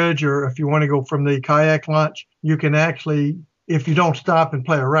to bridge, or if you want to go from the kayak launch, you can actually, if you don't stop and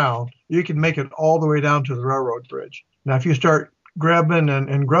play around, you can make it all the way down to the railroad bridge. Now, if you start grabbing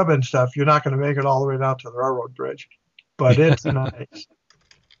and grubbing stuff, you're not going to make it all the way down to the railroad bridge, but it's nice.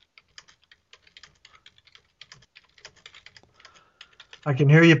 I can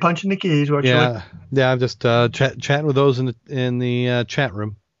hear you punching the keys. Yeah, I'm just chatting with those in the chat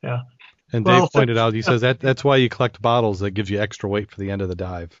room. Yeah. And Dave pointed out, he says that's why you collect bottles, that gives you extra weight for the end of the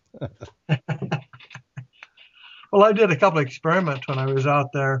dive. Well, I did a couple of experiments when I was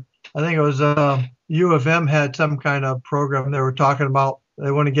out there. I think it was U of M had some kind of program they were talking about.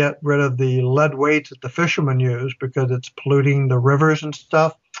 They want to get rid of the lead weights that the fishermen use because it's polluting the rivers and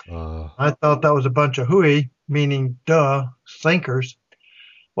stuff. I thought that was a bunch of hooey, meaning sinkers.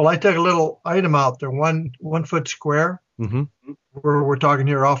 Well, I took a little item out there, 1 foot square. Mm-hmm. We're talking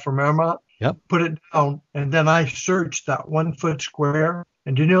here off from Fairmont. Yep. Put it down, and then I searched that 1 foot square.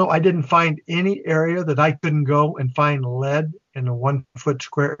 And I didn't find any area that I couldn't go and find lead in a 1 foot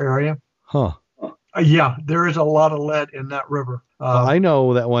square area. Huh. Yeah, there is a lot of lead in that river. Well, I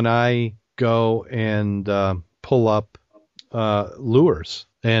know that when I go and pull up lures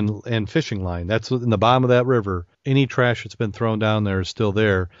and fishing line, that's in the bottom of that river. Any trash that's been thrown down there is still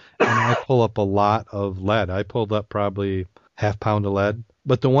there. And I pull up a lot of lead. I pulled up probably half pound of lead.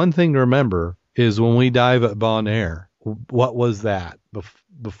 But the one thing to remember is when we dive at Bon Air, what was that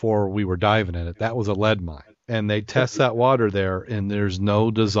before we were diving in it? That was a lead mine. And they test that water there, and there's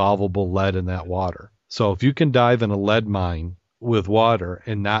no dissolvable lead in that water. So if you can dive in a lead mine with water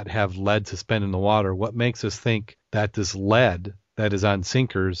and not have lead suspended in the water, what makes us think that this lead that is on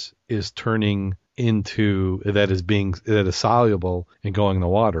sinkers is turning into that is soluble and going in the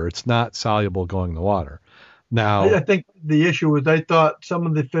water? It's not soluble going in the water. Now, I think the issue was I thought some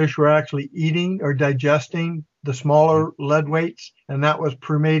of the fish were actually eating or digesting the smaller lead weights, and that was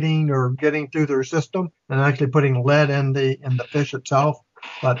permeating or getting through their system and actually putting lead in the fish itself.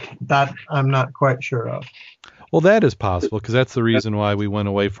 But that I'm not quite sure of. Well, that is possible because that's the reason why we went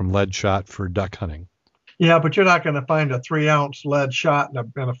away from lead shot for duck hunting. Yeah, but you're not going to find a 3-ounce lead shot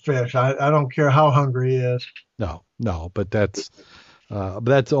in a fish. I don't care how hungry he is. No, but that's But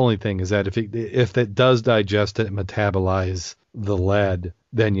that's the only thing, is that if it does digest it and metabolize the lead,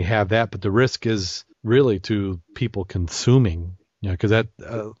 then you have that. But the risk is really to people consuming, because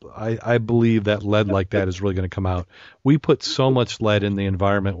I believe that lead like that is really going to come out. We put so much lead in the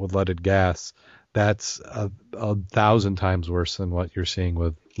environment with leaded gas. That's a 1,000 times worse than what you're seeing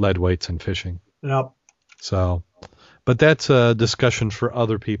with lead weights and fishing. Yep. So, but that's a discussion for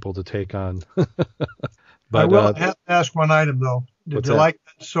other people to take on. But I will have to ask one item, though. Did you like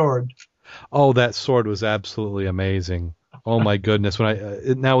that sword? Oh, that sword was absolutely amazing. Oh, my goodness.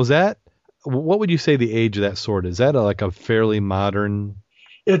 Now, what would you say the age of that sword is? Is that like a fairly modern?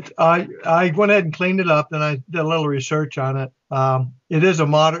 I went ahead and cleaned it up, and I did a little research on it. It is a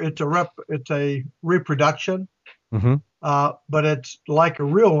modern. It's a reproduction, but it's like a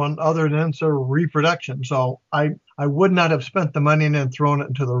real one, other than it's a reproduction. So I would not have spent the money and then thrown it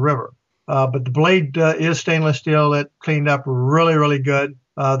into the river. But the blade is stainless steel. It cleaned up really, really good.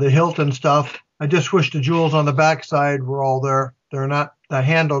 The hilt and stuff, I just wish the jewels on the backside were all there. They're not. The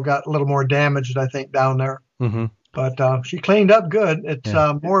handle got a little more damaged, I think, down there. Mm-hmm. But she cleaned up good. It's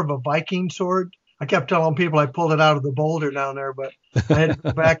more of a Viking sword. I kept telling people I pulled it out of the boulder down there, but I had to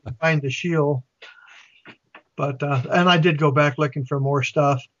go back and find the shield. But and I did go back looking for more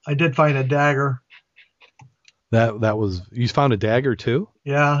stuff. I did find a dagger. You found a dagger too?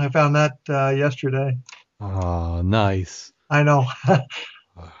 Yeah, I found that yesterday. Oh, nice. I know.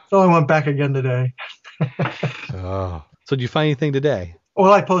 So I went back again today. So did you find anything today?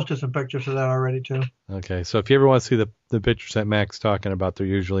 Well, I posted some pictures of that already too. Okay, so if you ever want to see the pictures that Mac's talking about, they're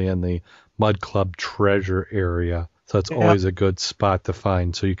usually in the Mud Club treasure area. So it's always a good spot to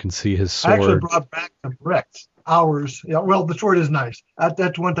find, so you can see his sword. I actually brought back some bricks. Ours. Yeah, well, the sword is nice.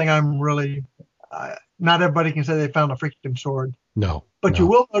 That's one thing I'm really... not everybody can say they found a freaking sword. No. But you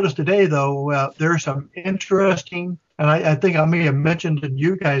will notice today, though, there's some interesting, and I think I may have mentioned to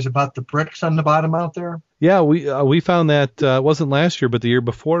you guys about the bricks on the bottom out there. Yeah, we found that, it wasn't last year, but the year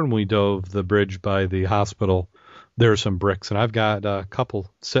before when we dove the bridge by the hospital, there are some bricks, and I've got a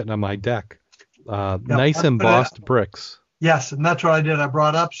couple sitting on my deck. Nice embossed bricks. Yes, and that's what I did. I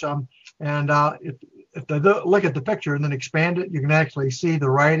brought up some, and if they look at the picture and then expand it, you can actually see the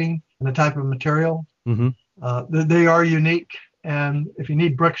writing and the type of material. Mm-hmm. They are unique, and if you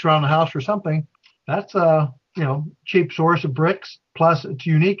need bricks around the house or something, that's a cheap source of bricks. Plus, it's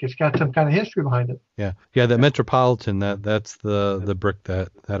unique. It's got some kind of history behind it. Yeah. That Metropolitan, that's the brick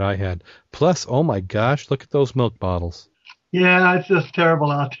that I had. Plus, oh my gosh, look at those milk bottles. Yeah, it's just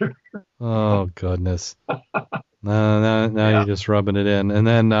terrible out there. Oh goodness. Now you're just rubbing it in. And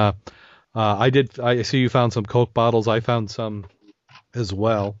then I see you found some Coke bottles. I found some as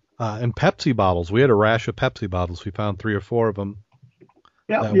well. And Pepsi bottles. We had a rash of Pepsi bottles. We found 3 or 4 of them.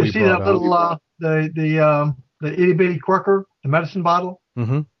 Yeah, you see that little the itty bitty quirker, the medicine bottle,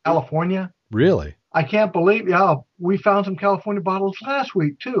 California. Really? I can't believe. Yeah, we found some California bottles last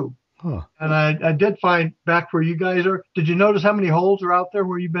week too. Huh. And I did find back where you guys are. Did you notice how many holes are out there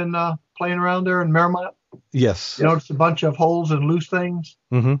where you've been playing around there in Merrimont? Yes. You noticed a bunch of holes and loose things.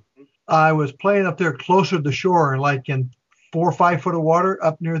 Mm-hmm. I was playing up there closer to the shore, like in 4 or 5 foot of water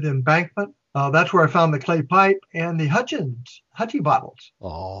up near the embankment. That's where I found the clay pipe and the Hutchie bottles.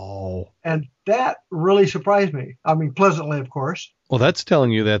 Oh. And that really surprised me. I mean, pleasantly, of course. Well, that's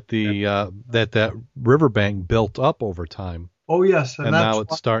telling you that that riverbank built up over time. Oh, yes. And now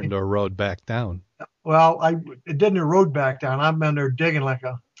it's starting to erode back down. Well, it didn't erode back down. I've been there digging like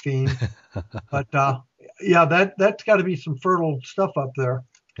a fiend. But, that's got to be some fertile stuff up there.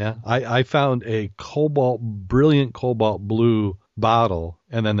 Yeah, I found a brilliant cobalt blue bottle,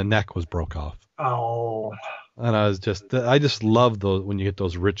 and then the neck was broke off. Oh. And I just love those when you get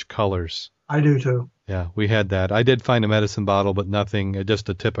those rich colors. I do too. Yeah, we had that. I did find a medicine bottle, but nothing, just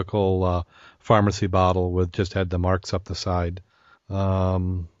a typical pharmacy bottle with just had the marks up the side.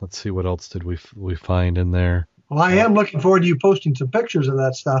 Let's see, what else did we find in there? Well, I am looking forward to you posting some pictures of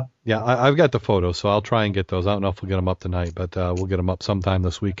that stuff. Yeah, I've got the photos, so I'll try and get those. I don't know if we'll get them up tonight, but we'll get them up sometime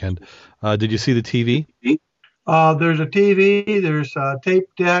this weekend. Did you see the TV? There's a TV, there's a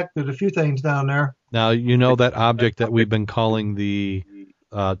tape deck, there's a few things down there. Now, you know that object that we've been calling the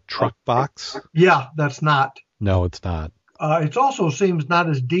truck box? Yeah, that's not. No, it's not. It also seems not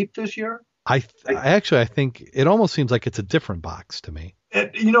as deep this year. I think it almost seems like it's a different box to me.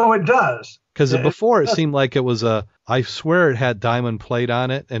 It does. Because before it seemed like it was I swear it had diamond plate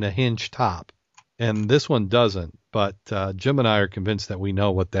on it and a hinge top. And this one doesn't. But Jim and I are convinced that we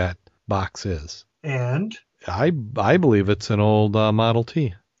know what that box is. And? I believe it's an old Model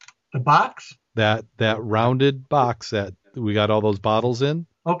T. The box? That rounded box that we got all those bottles in.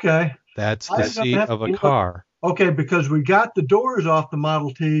 Okay. That's the seat of a car. Okay, because we got the doors off the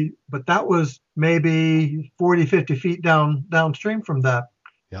Model T, but that was maybe 40, 50 feet downstream from that.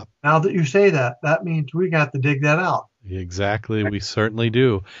 Yep. Now that you say that, that means we got to dig that out. Exactly. We certainly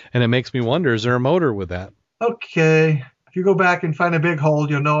do. And it makes me wonder, is there a motor with that? Okay. If you go back and find a big hole,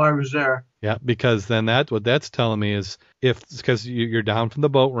 you'll know I was there. Yeah, because then what that's telling me is because you're down from the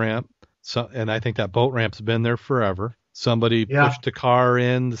boat ramp, and I think that boat ramp's been there forever. Somebody pushed a car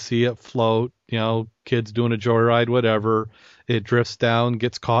in to see it float, kids doing a joyride, whatever. It drifts down,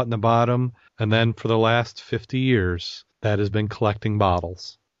 gets caught in the bottom, and then for the last 50 years, that has been collecting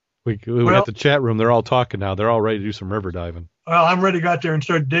bottles. We at the chat room, they're all talking now. They're all ready to do some river diving. Well, I'm ready to go out there and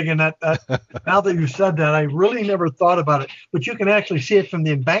start digging that. Now that you said that, I really never thought about it. But you can actually see it from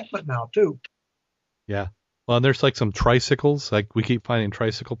the embankment now, too. Yeah. Well, and there's like some tricycles. Like we keep finding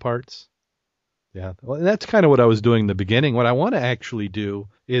tricycle parts. Yeah. Well, that's kind of what I was doing in the beginning. What I want to actually do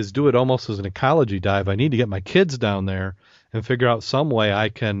is do it almost as an ecology dive. I need to get my kids down there and figure out some way I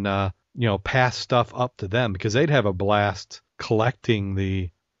can, pass stuff up to them because they'd have a blast collecting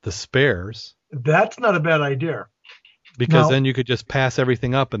the spares. That's not a bad idea. Because then you could just pass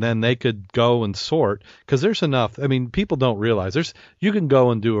everything up and then they could go and sort. Because there's enough. I mean, people don't realize you can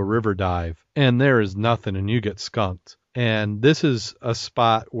go and do a river dive and there is nothing and you get skunked. And this is a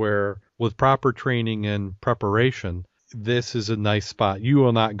spot where with proper training and preparation, this is a nice spot. You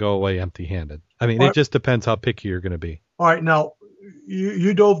will not go away empty-handed. I mean, it just depends how picky you're going to be. All right. Now,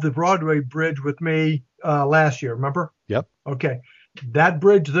 you dove the Broadway Bridge with me last year, remember? Yep. Okay. That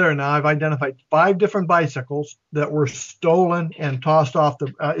bridge there, now I've identified 5 different bicycles that were stolen and tossed off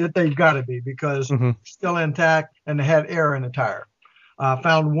they've got to be because they're still intact and they had air in the tire.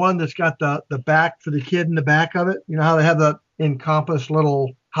 Found one that's got the back for the kid in the back of it. You know how they have the Encompass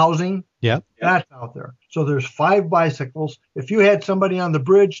little housing? Yeah. That's out there. So there's 5 bicycles. If you had somebody on the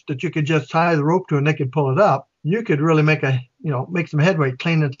bridge that you could just tie the rope to and they could pull it up, you could really make some headway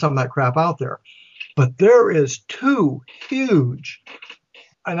cleaning some of that crap out there. But there is 2 huge,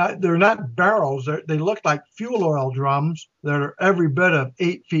 and they're not barrels. They look like fuel oil drums that are every bit of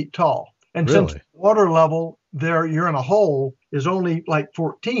 8 feet tall. And since the water level there, you're in a hole, is only like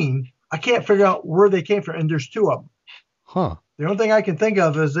 14, I can't figure out where they came from. And there's 2 of them. Huh. The only thing I can think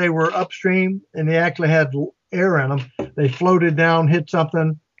of is they were upstream and they actually had air in them. They floated down, hit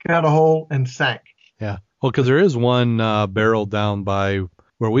something, got a hole, and sank. Yeah. Well, because there is one barrel down by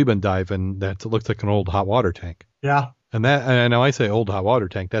where we've been diving that looks like an old hot water tank. Yeah. And I know I say old hot water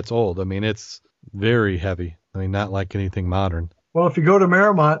tank. That's old. I mean, it's very heavy. I mean, not like anything modern. Well, if you go to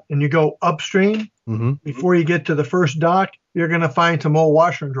Merrimont and you go upstream, before you get to the first dock, you're going to find some old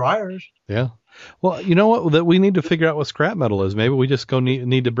washer and dryers. Yeah. Well, you know what? That we need to figure out what scrap metal is. Maybe we just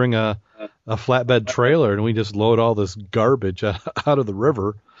need to bring a flatbed trailer and we just load all this garbage out of the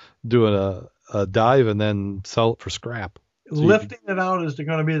river, do a dive, and then sell it for scrap. Lifting it out is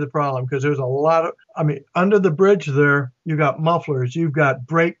going to be the problem because there's a lot of, under the bridge there, you've got mufflers, you've got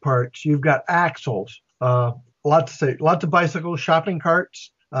brake parts, you've got axles, lots of bicycles, shopping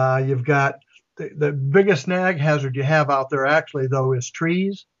carts. You've got the biggest snag hazard you have out there actually, though, is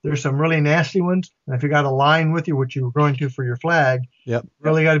trees. There's some really nasty ones. And if you got a line with you, which you were going to for your flag,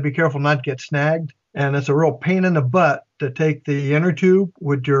 really got to be careful not to get snagged. And it's a real pain in the butt to take the inner tube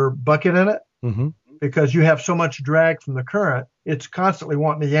with your bucket in it. Because you have so much drag from the current, it's constantly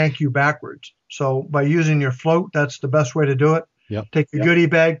wanting to yank you backwards. So by using your float, that's the best way to do it. Take your goodie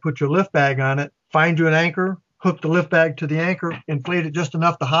bag, put your lift bag on it, find you an anchor, hook the lift bag to the anchor, inflate it just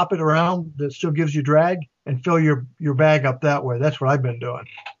enough to hop it around that still gives you drag, and fill your bag up that way. That's what I've been doing.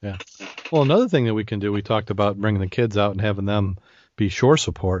 Yeah. Well, another thing that we can do, we talked about bringing the kids out and having them be shore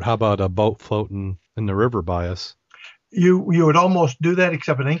support. How about a boat floating in the river by us? You would almost do that,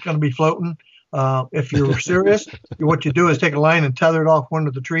 except it ain't going to be floating. If you're serious, what you do is take a line and tether it off one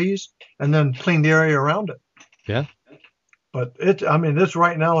of the trees and then clean the area around it. Yeah. But this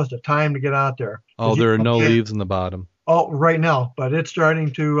right now is the time to get out there. Oh, there are no leaves in the bottom. Oh, right now, but it's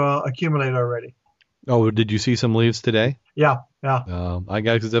starting to accumulate already. Oh, did you see some leaves today? Yeah.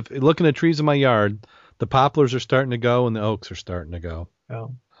 Because if looking at trees in my yard, the poplars are starting to go and the oaks are starting to go. Yeah.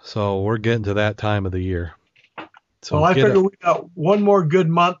 So we're getting to that time of the year. So I figure we got one more good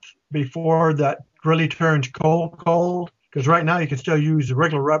month before that really turns cold. Because right now you can still use the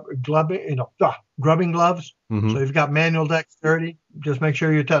regular grubbing gloves. So you've got manual dexterity. Just make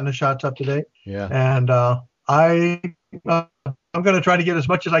sure you're tetting the shots up to date. Yeah. And I'm going to try to get as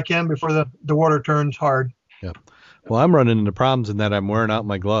much as I can before the water turns hard. Yeah. Well, I'm running into problems in that I'm wearing out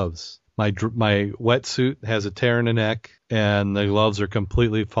my gloves. My wetsuit has a tear in the neck, and the gloves are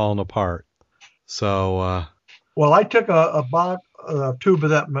completely falling apart. So. Well, I took a a tube of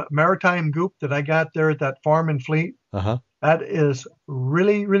that maritime goop that I got there at that farm in Fleet. Uh-huh. That is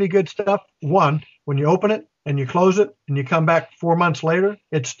really, really good stuff. One, when you open it and you close it and you come back 4 months later,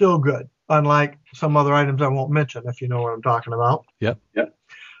 it's still good. Unlike some other items I won't mention, if you know what I'm talking about. Yep.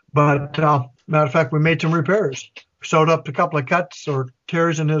 But matter of fact, we made some repairs. Sewed up a couple of cuts or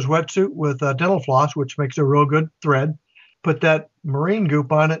tears in his wetsuit with dental floss, which makes a real good thread. Put that marine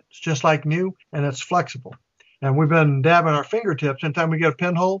goop on it. It's just like new, and it's flexible. And we've been dabbing our fingertips. Anytime we get a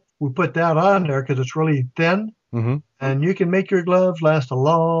pinhole, we put that on there because it's really thin. Mm-hmm. And you can make your gloves last a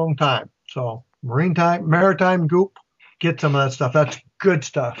long time. So maritime goop, get some of that stuff. That's good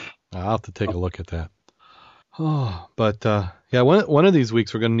stuff. I'll have to take a look at that. Oh, but yeah, one of these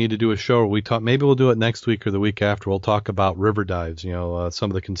weeks we're going to need to do a show where we talk. Maybe we'll do it next week or the week after. We'll talk about river dives. Some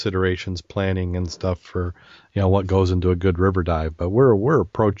of the considerations, planning, and stuff for what goes into a good river dive. But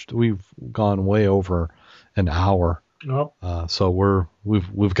we've gone way over an hour. Nope. So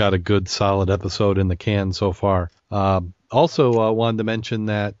we've got a good solid episode in the can so far. Also wanted to mention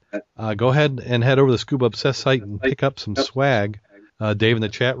that go ahead and head over to the Scuba Obsessed site and pick up some swag. Dave in the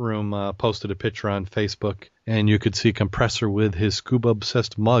chat room posted a picture on Facebook, and you could see Compressor with his Scuba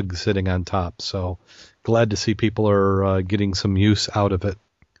Obsessed mug sitting on top. So glad to see people are getting some use out of it.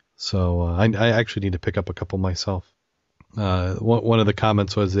 So I actually need to pick up a couple myself. One of the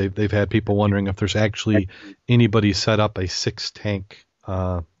comments was they've had people wondering if there's actually anybody set up a 6-tank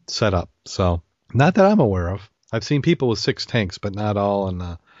setup. So not that I'm aware of. I've seen people with 6 tanks, but not all in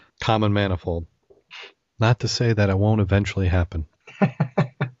a common manifold. Not to say that it won't eventually happen.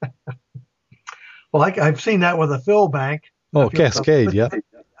 Well, I've seen that with a fill bank. Oh, Cascade, yeah.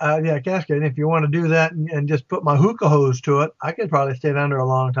 Yeah, Cascade. If you want to do that and just put my hookah hose to it, I could probably stay down there a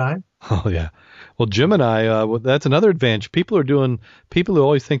long time. Oh, yeah. Well, Jim and I, that's another advantage. People who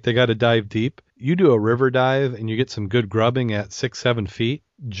always think they got to dive deep. You do a river dive and you get some good grubbing at 6-7 feet.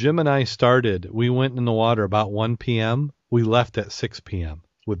 Jim and I we went in the water about 1 p.m. We left at 6 p.m.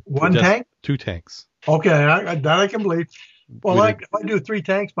 with one tank? 2 tanks. Okay, that I can believe. Well, if I do 3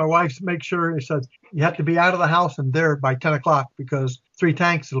 tanks, my wife makes sure it says you have to be out of the house and there by 10 o'clock because 3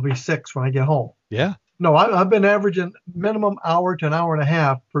 tanks, it'll be 6 when I get home. Yeah. No, I've been averaging minimum hour to an hour and a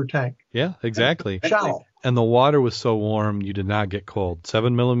half per tank. Yeah, exactly. Shallow. And the water was so warm, you did not get cold.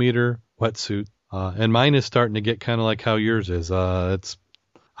 7mm wetsuit. And mine is starting to get kind of like how yours is. I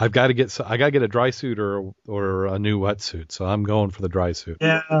got to get a dry suit or a new wetsuit. So I'm going for the dry suit.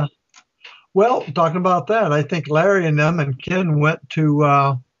 Yeah. Well, talking about that, I think Larry and them and Ken went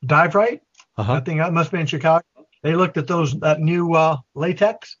to Dive Right. Uh-huh. I think that must be in Chicago. They looked at that new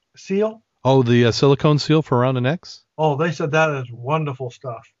latex seal. Oh, the silicone seal for around the necks? Oh, they said that is wonderful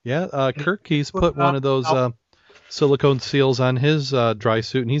stuff. Yeah, Kirk, he's put one of those silicone seals on his dry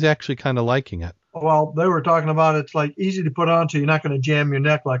suit, and he's actually kind of liking it. Well, they were talking about it's like easy to put on so you're not going to jam your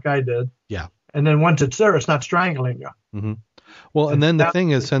neck like I did. Yeah. And then once it's there, it's not strangling you. Mm-hmm. Well, and then the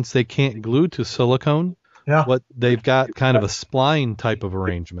thing is, since they can't glue to silicone, what they've got kind of a spline type of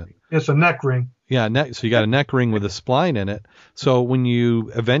arrangement. It's a neck ring. Yeah, so you got a neck ring with a spline in it. So when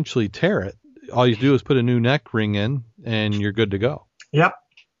you eventually tear it, all you do is put a new neck ring in, and you're good to go. Yep.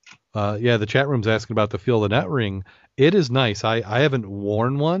 Yeah, the chat room's asking about the feel of the net ring. It is nice. I haven't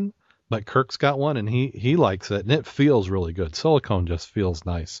worn one, but Kirk's got one, and he likes it, and it feels really good. Silicone just feels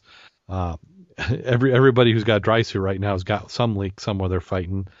nice. Everybody who's got a dry suit right now has got some leak somewhere they're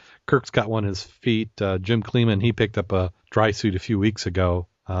fighting. Kirk's got one in his feet. Jim Kleeman, he picked up a dry suit a few weeks ago,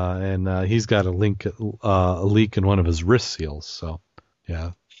 and he's got a leak in one of his wrist seals. So,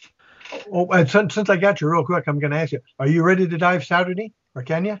 yeah. Oh, and since I got you real quick, I'm going to ask you, are you ready to dive Saturday, or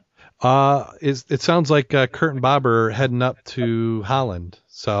can you? It sounds like Kurt and Bob are heading up to Holland.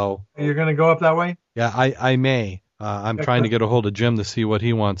 So you're going to go up that way? Yeah, I may. I'm trying to get a hold of Jim to see what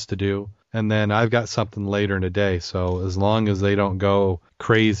he wants to do. And then I've got something later in the day. So as long as they don't go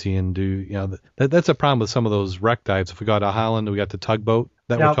crazy and do, that's a problem with some of those wreck dives. If we go to Holland, we got the tugboat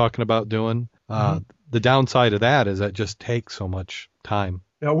that we're talking about doing. The downside of that is that just takes so much time.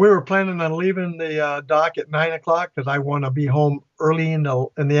 Yeah, we were planning on leaving the dock at 9 o'clock because I want to be home early in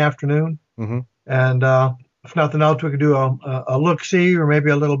the afternoon. Mm-hmm. And if nothing else, we could do a look-see or maybe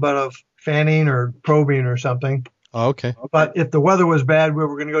a little bit of fanning or probing or something. Oh, okay. But if the weather was bad, we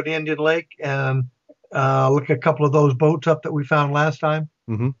were going to go to Indian Lake and look at a couple of those boats up that we found last time.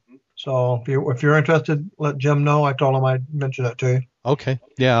 Mm-hmm. So if you're interested, let Jim know. I told him I'd mention that to you. Okay.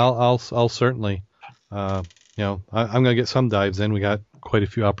 Yeah, I'll certainly. I'm going to get some dives in. We got quite a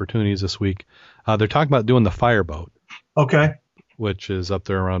few opportunities this week. They're talking about doing the fireboat. Okay. Which is up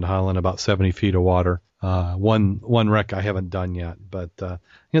there around Holland, about 70 feet of water. One wreck I haven't done yet, but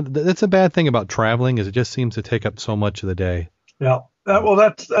that's a bad thing about traveling is it just seems to take up so much of the day. Yeah.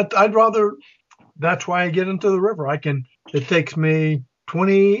 I'd rather. That's why I get into the river. It takes me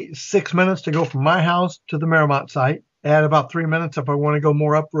 26 minutes to go from my house to the Merrimont site. Add about 3 minutes if I want to go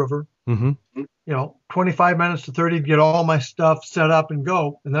more upriver. Mm-hmm. 25 minutes to 30 to get all my stuff set up and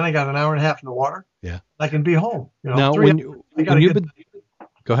go. And then I got an hour and a half in the water. Yeah. I can be home. Now,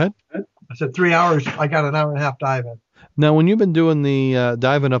 go ahead. I said 3 hours. I got an hour and a half diving. Now, when you've been doing the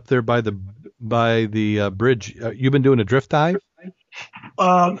diving up there by the bridge, you've been doing a drift dive?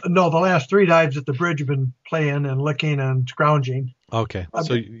 No, the last 3 dives at the bridge have been playing and licking and scrounging. Okay,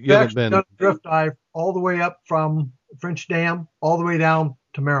 so you haven't been done a drift dive all the way up from French Dam all the way down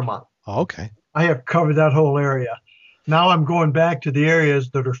to Merrimont. Oh, okay. I have covered that whole area. Now I'm going back to the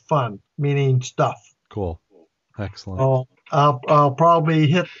areas that are fun, meaning stuff. Cool, excellent. Oh, I'll probably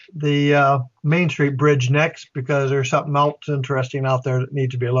hit the Main Street Bridge next because there's something else interesting out there that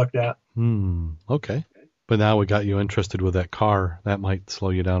needs to be looked at. Okay. But now we got you interested with that car. That might slow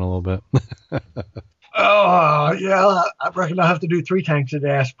you down a little bit. Yeah. I reckon I'll have to do 3 tanks a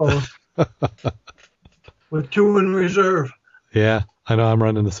day, I suppose. With 2 in reserve. Yeah, I know. I'm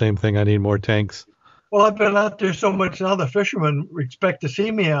running the same thing. I need more tanks. Well, I've been out there so much now, the fishermen expect to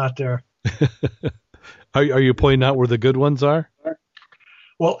see me out there. Are you pointing out where the good ones are?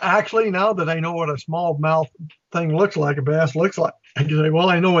 Well, actually, now that I know what a smallmouth thing looks like, a bass looks like, I can say, well,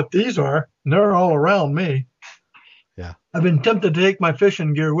 I know what these are, and they're all around me. Yeah. I've been tempted to take my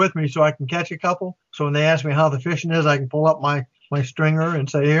fishing gear with me so I can catch a couple. So when they ask me how the fishing is, I can pull up my stringer and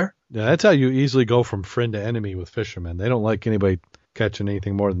say, here. Yeah, that's how you easily go from friend to enemy with fishermen. They don't like anybody catching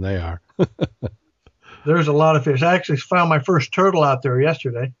anything more than they are. There's a lot of fish. I actually found my first turtle out there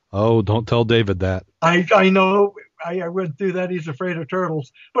yesterday. Oh, don't tell David that. I know. I went through that. He's afraid of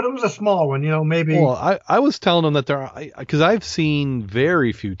turtles, but it was a small one, maybe. Well, I was telling him that because I've seen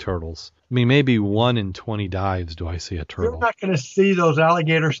very few turtles. I mean, maybe 1 in 20 dives do I see a turtle. You're not going to see those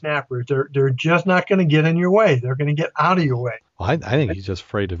alligator snappers. They're just not going to get in your way. They're going to get out of your way. Well, I think he's just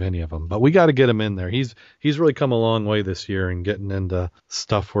afraid of any of them. But we got to get him in there. He's really come a long way this year and getting into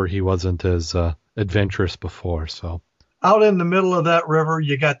stuff where he wasn't as adventurous before. So out in the middle of that river,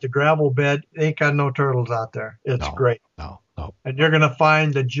 you got the gravel bed. Ain't got no turtles out there. It's great. No. And you're going to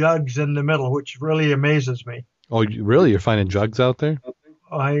find the jugs in the middle, which really amazes me. Oh, really? You're finding jugs out there?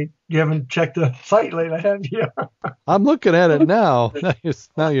 You haven't checked the site lately, have you? I'm looking at it now.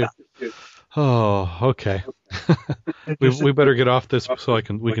 Now you're. Oh, okay. we better get off this so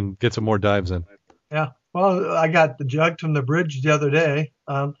we can get some more dives in. Yeah. Well, I got the jugs from the bridge the other day.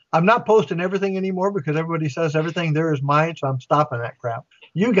 I'm not posting everything anymore because everybody says everything there is mine, so I'm stopping that crap.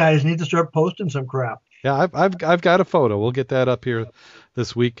 You guys need to start posting some crap. Yeah, I've got a photo. We'll get that up here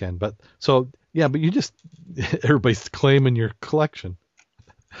this weekend. But you just everybody's claiming your collection.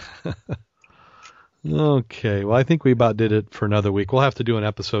 Okay, well, I think we about did it for another week. We'll have to do an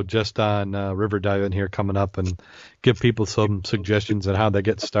episode just on river diving here coming up and give people some suggestions on how they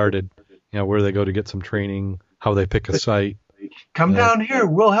get started, where they go to get some training, how they pick a site. Come down here.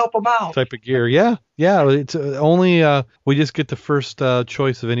 We'll help them out. Type of gear. Yeah. It's only we just get the first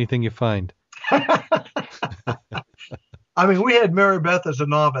choice of anything you find. I mean, we had Mary Beth as a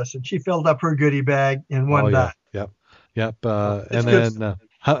novice, and she filled up her goodie bag in one dive. Yep. And then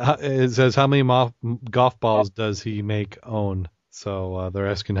it says, how many golf balls does he own? So they're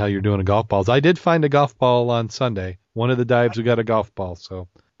asking how you're doing a golf balls. I did find a golf ball on Sunday. One of the dives we got a golf ball, so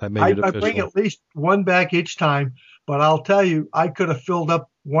that made it official. I bring at least one back each time, but I'll tell you, I could have filled up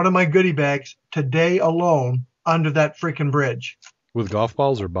one of my goodie bags today alone under that freaking bridge. With golf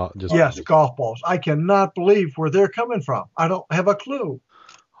balls or just? Yes, golf balls. I cannot believe where they're coming from. I don't have a clue.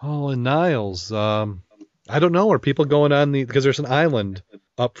 Oh, in Niles. I don't know. Are people going on because there's an island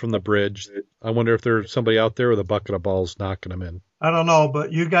up from the bridge. I wonder if there's somebody out there with a bucket of balls knocking them in. I don't know,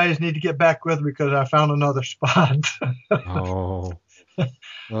 but you guys need to get back with me because I found another spot. Oh,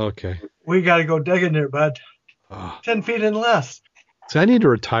 okay. We got to go digging there, bud. 10 feet and less. See, I need to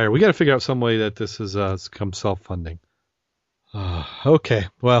retire. We got to figure out some way that this is come self-funding. Okay,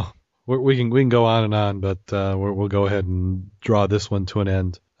 well, we can go on and on, but we'll go ahead and draw this one to an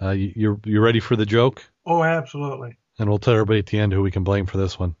end. You ready for the joke? Oh, absolutely. And we'll tell everybody at the end who we can blame for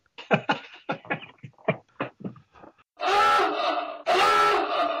this one.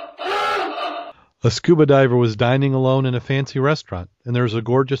 A scuba diver was dining alone in a fancy restaurant, and there was a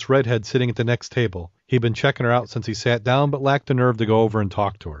gorgeous redhead sitting at the next table. He'd been checking her out since he sat down, but lacked the nerve to go over and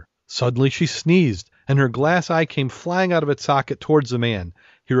talk to her. Suddenly she sneezed, and her glass eye came flying out of its socket towards the man.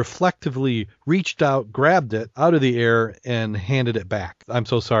 He reflectively reached out, grabbed it out of the air, and handed it back. "I'm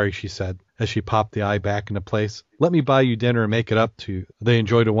so sorry," she said, as she popped the eye back into place. Let me buy you dinner and make it up to you. They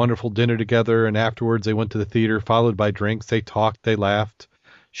enjoyed a wonderful dinner together, and afterwards they went to the theater, followed by drinks. They talked, they laughed.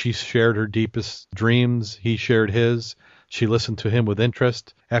 She shared her deepest dreams. He shared his. She listened to him with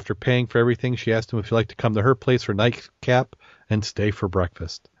interest. After paying for everything, she asked him if he'd like to come to her place for nightcap and stay for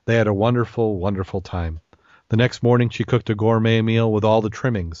breakfast. They had a wonderful, wonderful time. The next morning she cooked a gourmet meal with all the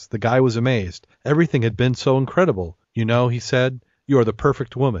trimmings. The guy was amazed. Everything had been so incredible. You know, he said, you are the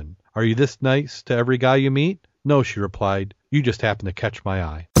perfect woman. Are you this nice to every guy you meet? No, she replied. You just happen to catch my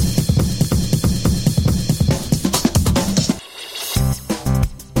eye.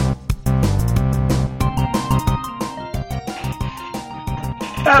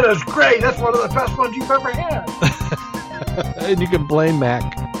 That is great. That's one of the best ones you've ever had. And you can blame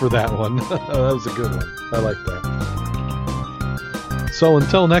Mac for that one. That was a good one. I like that. So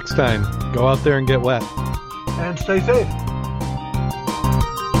until next time, go out there and get wet. And stay safe.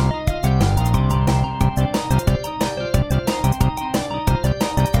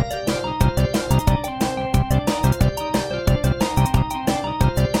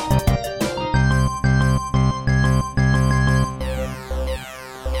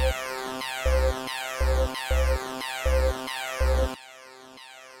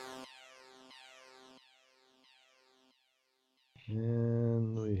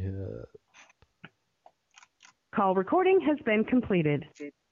 And we have... Call recording has been completed.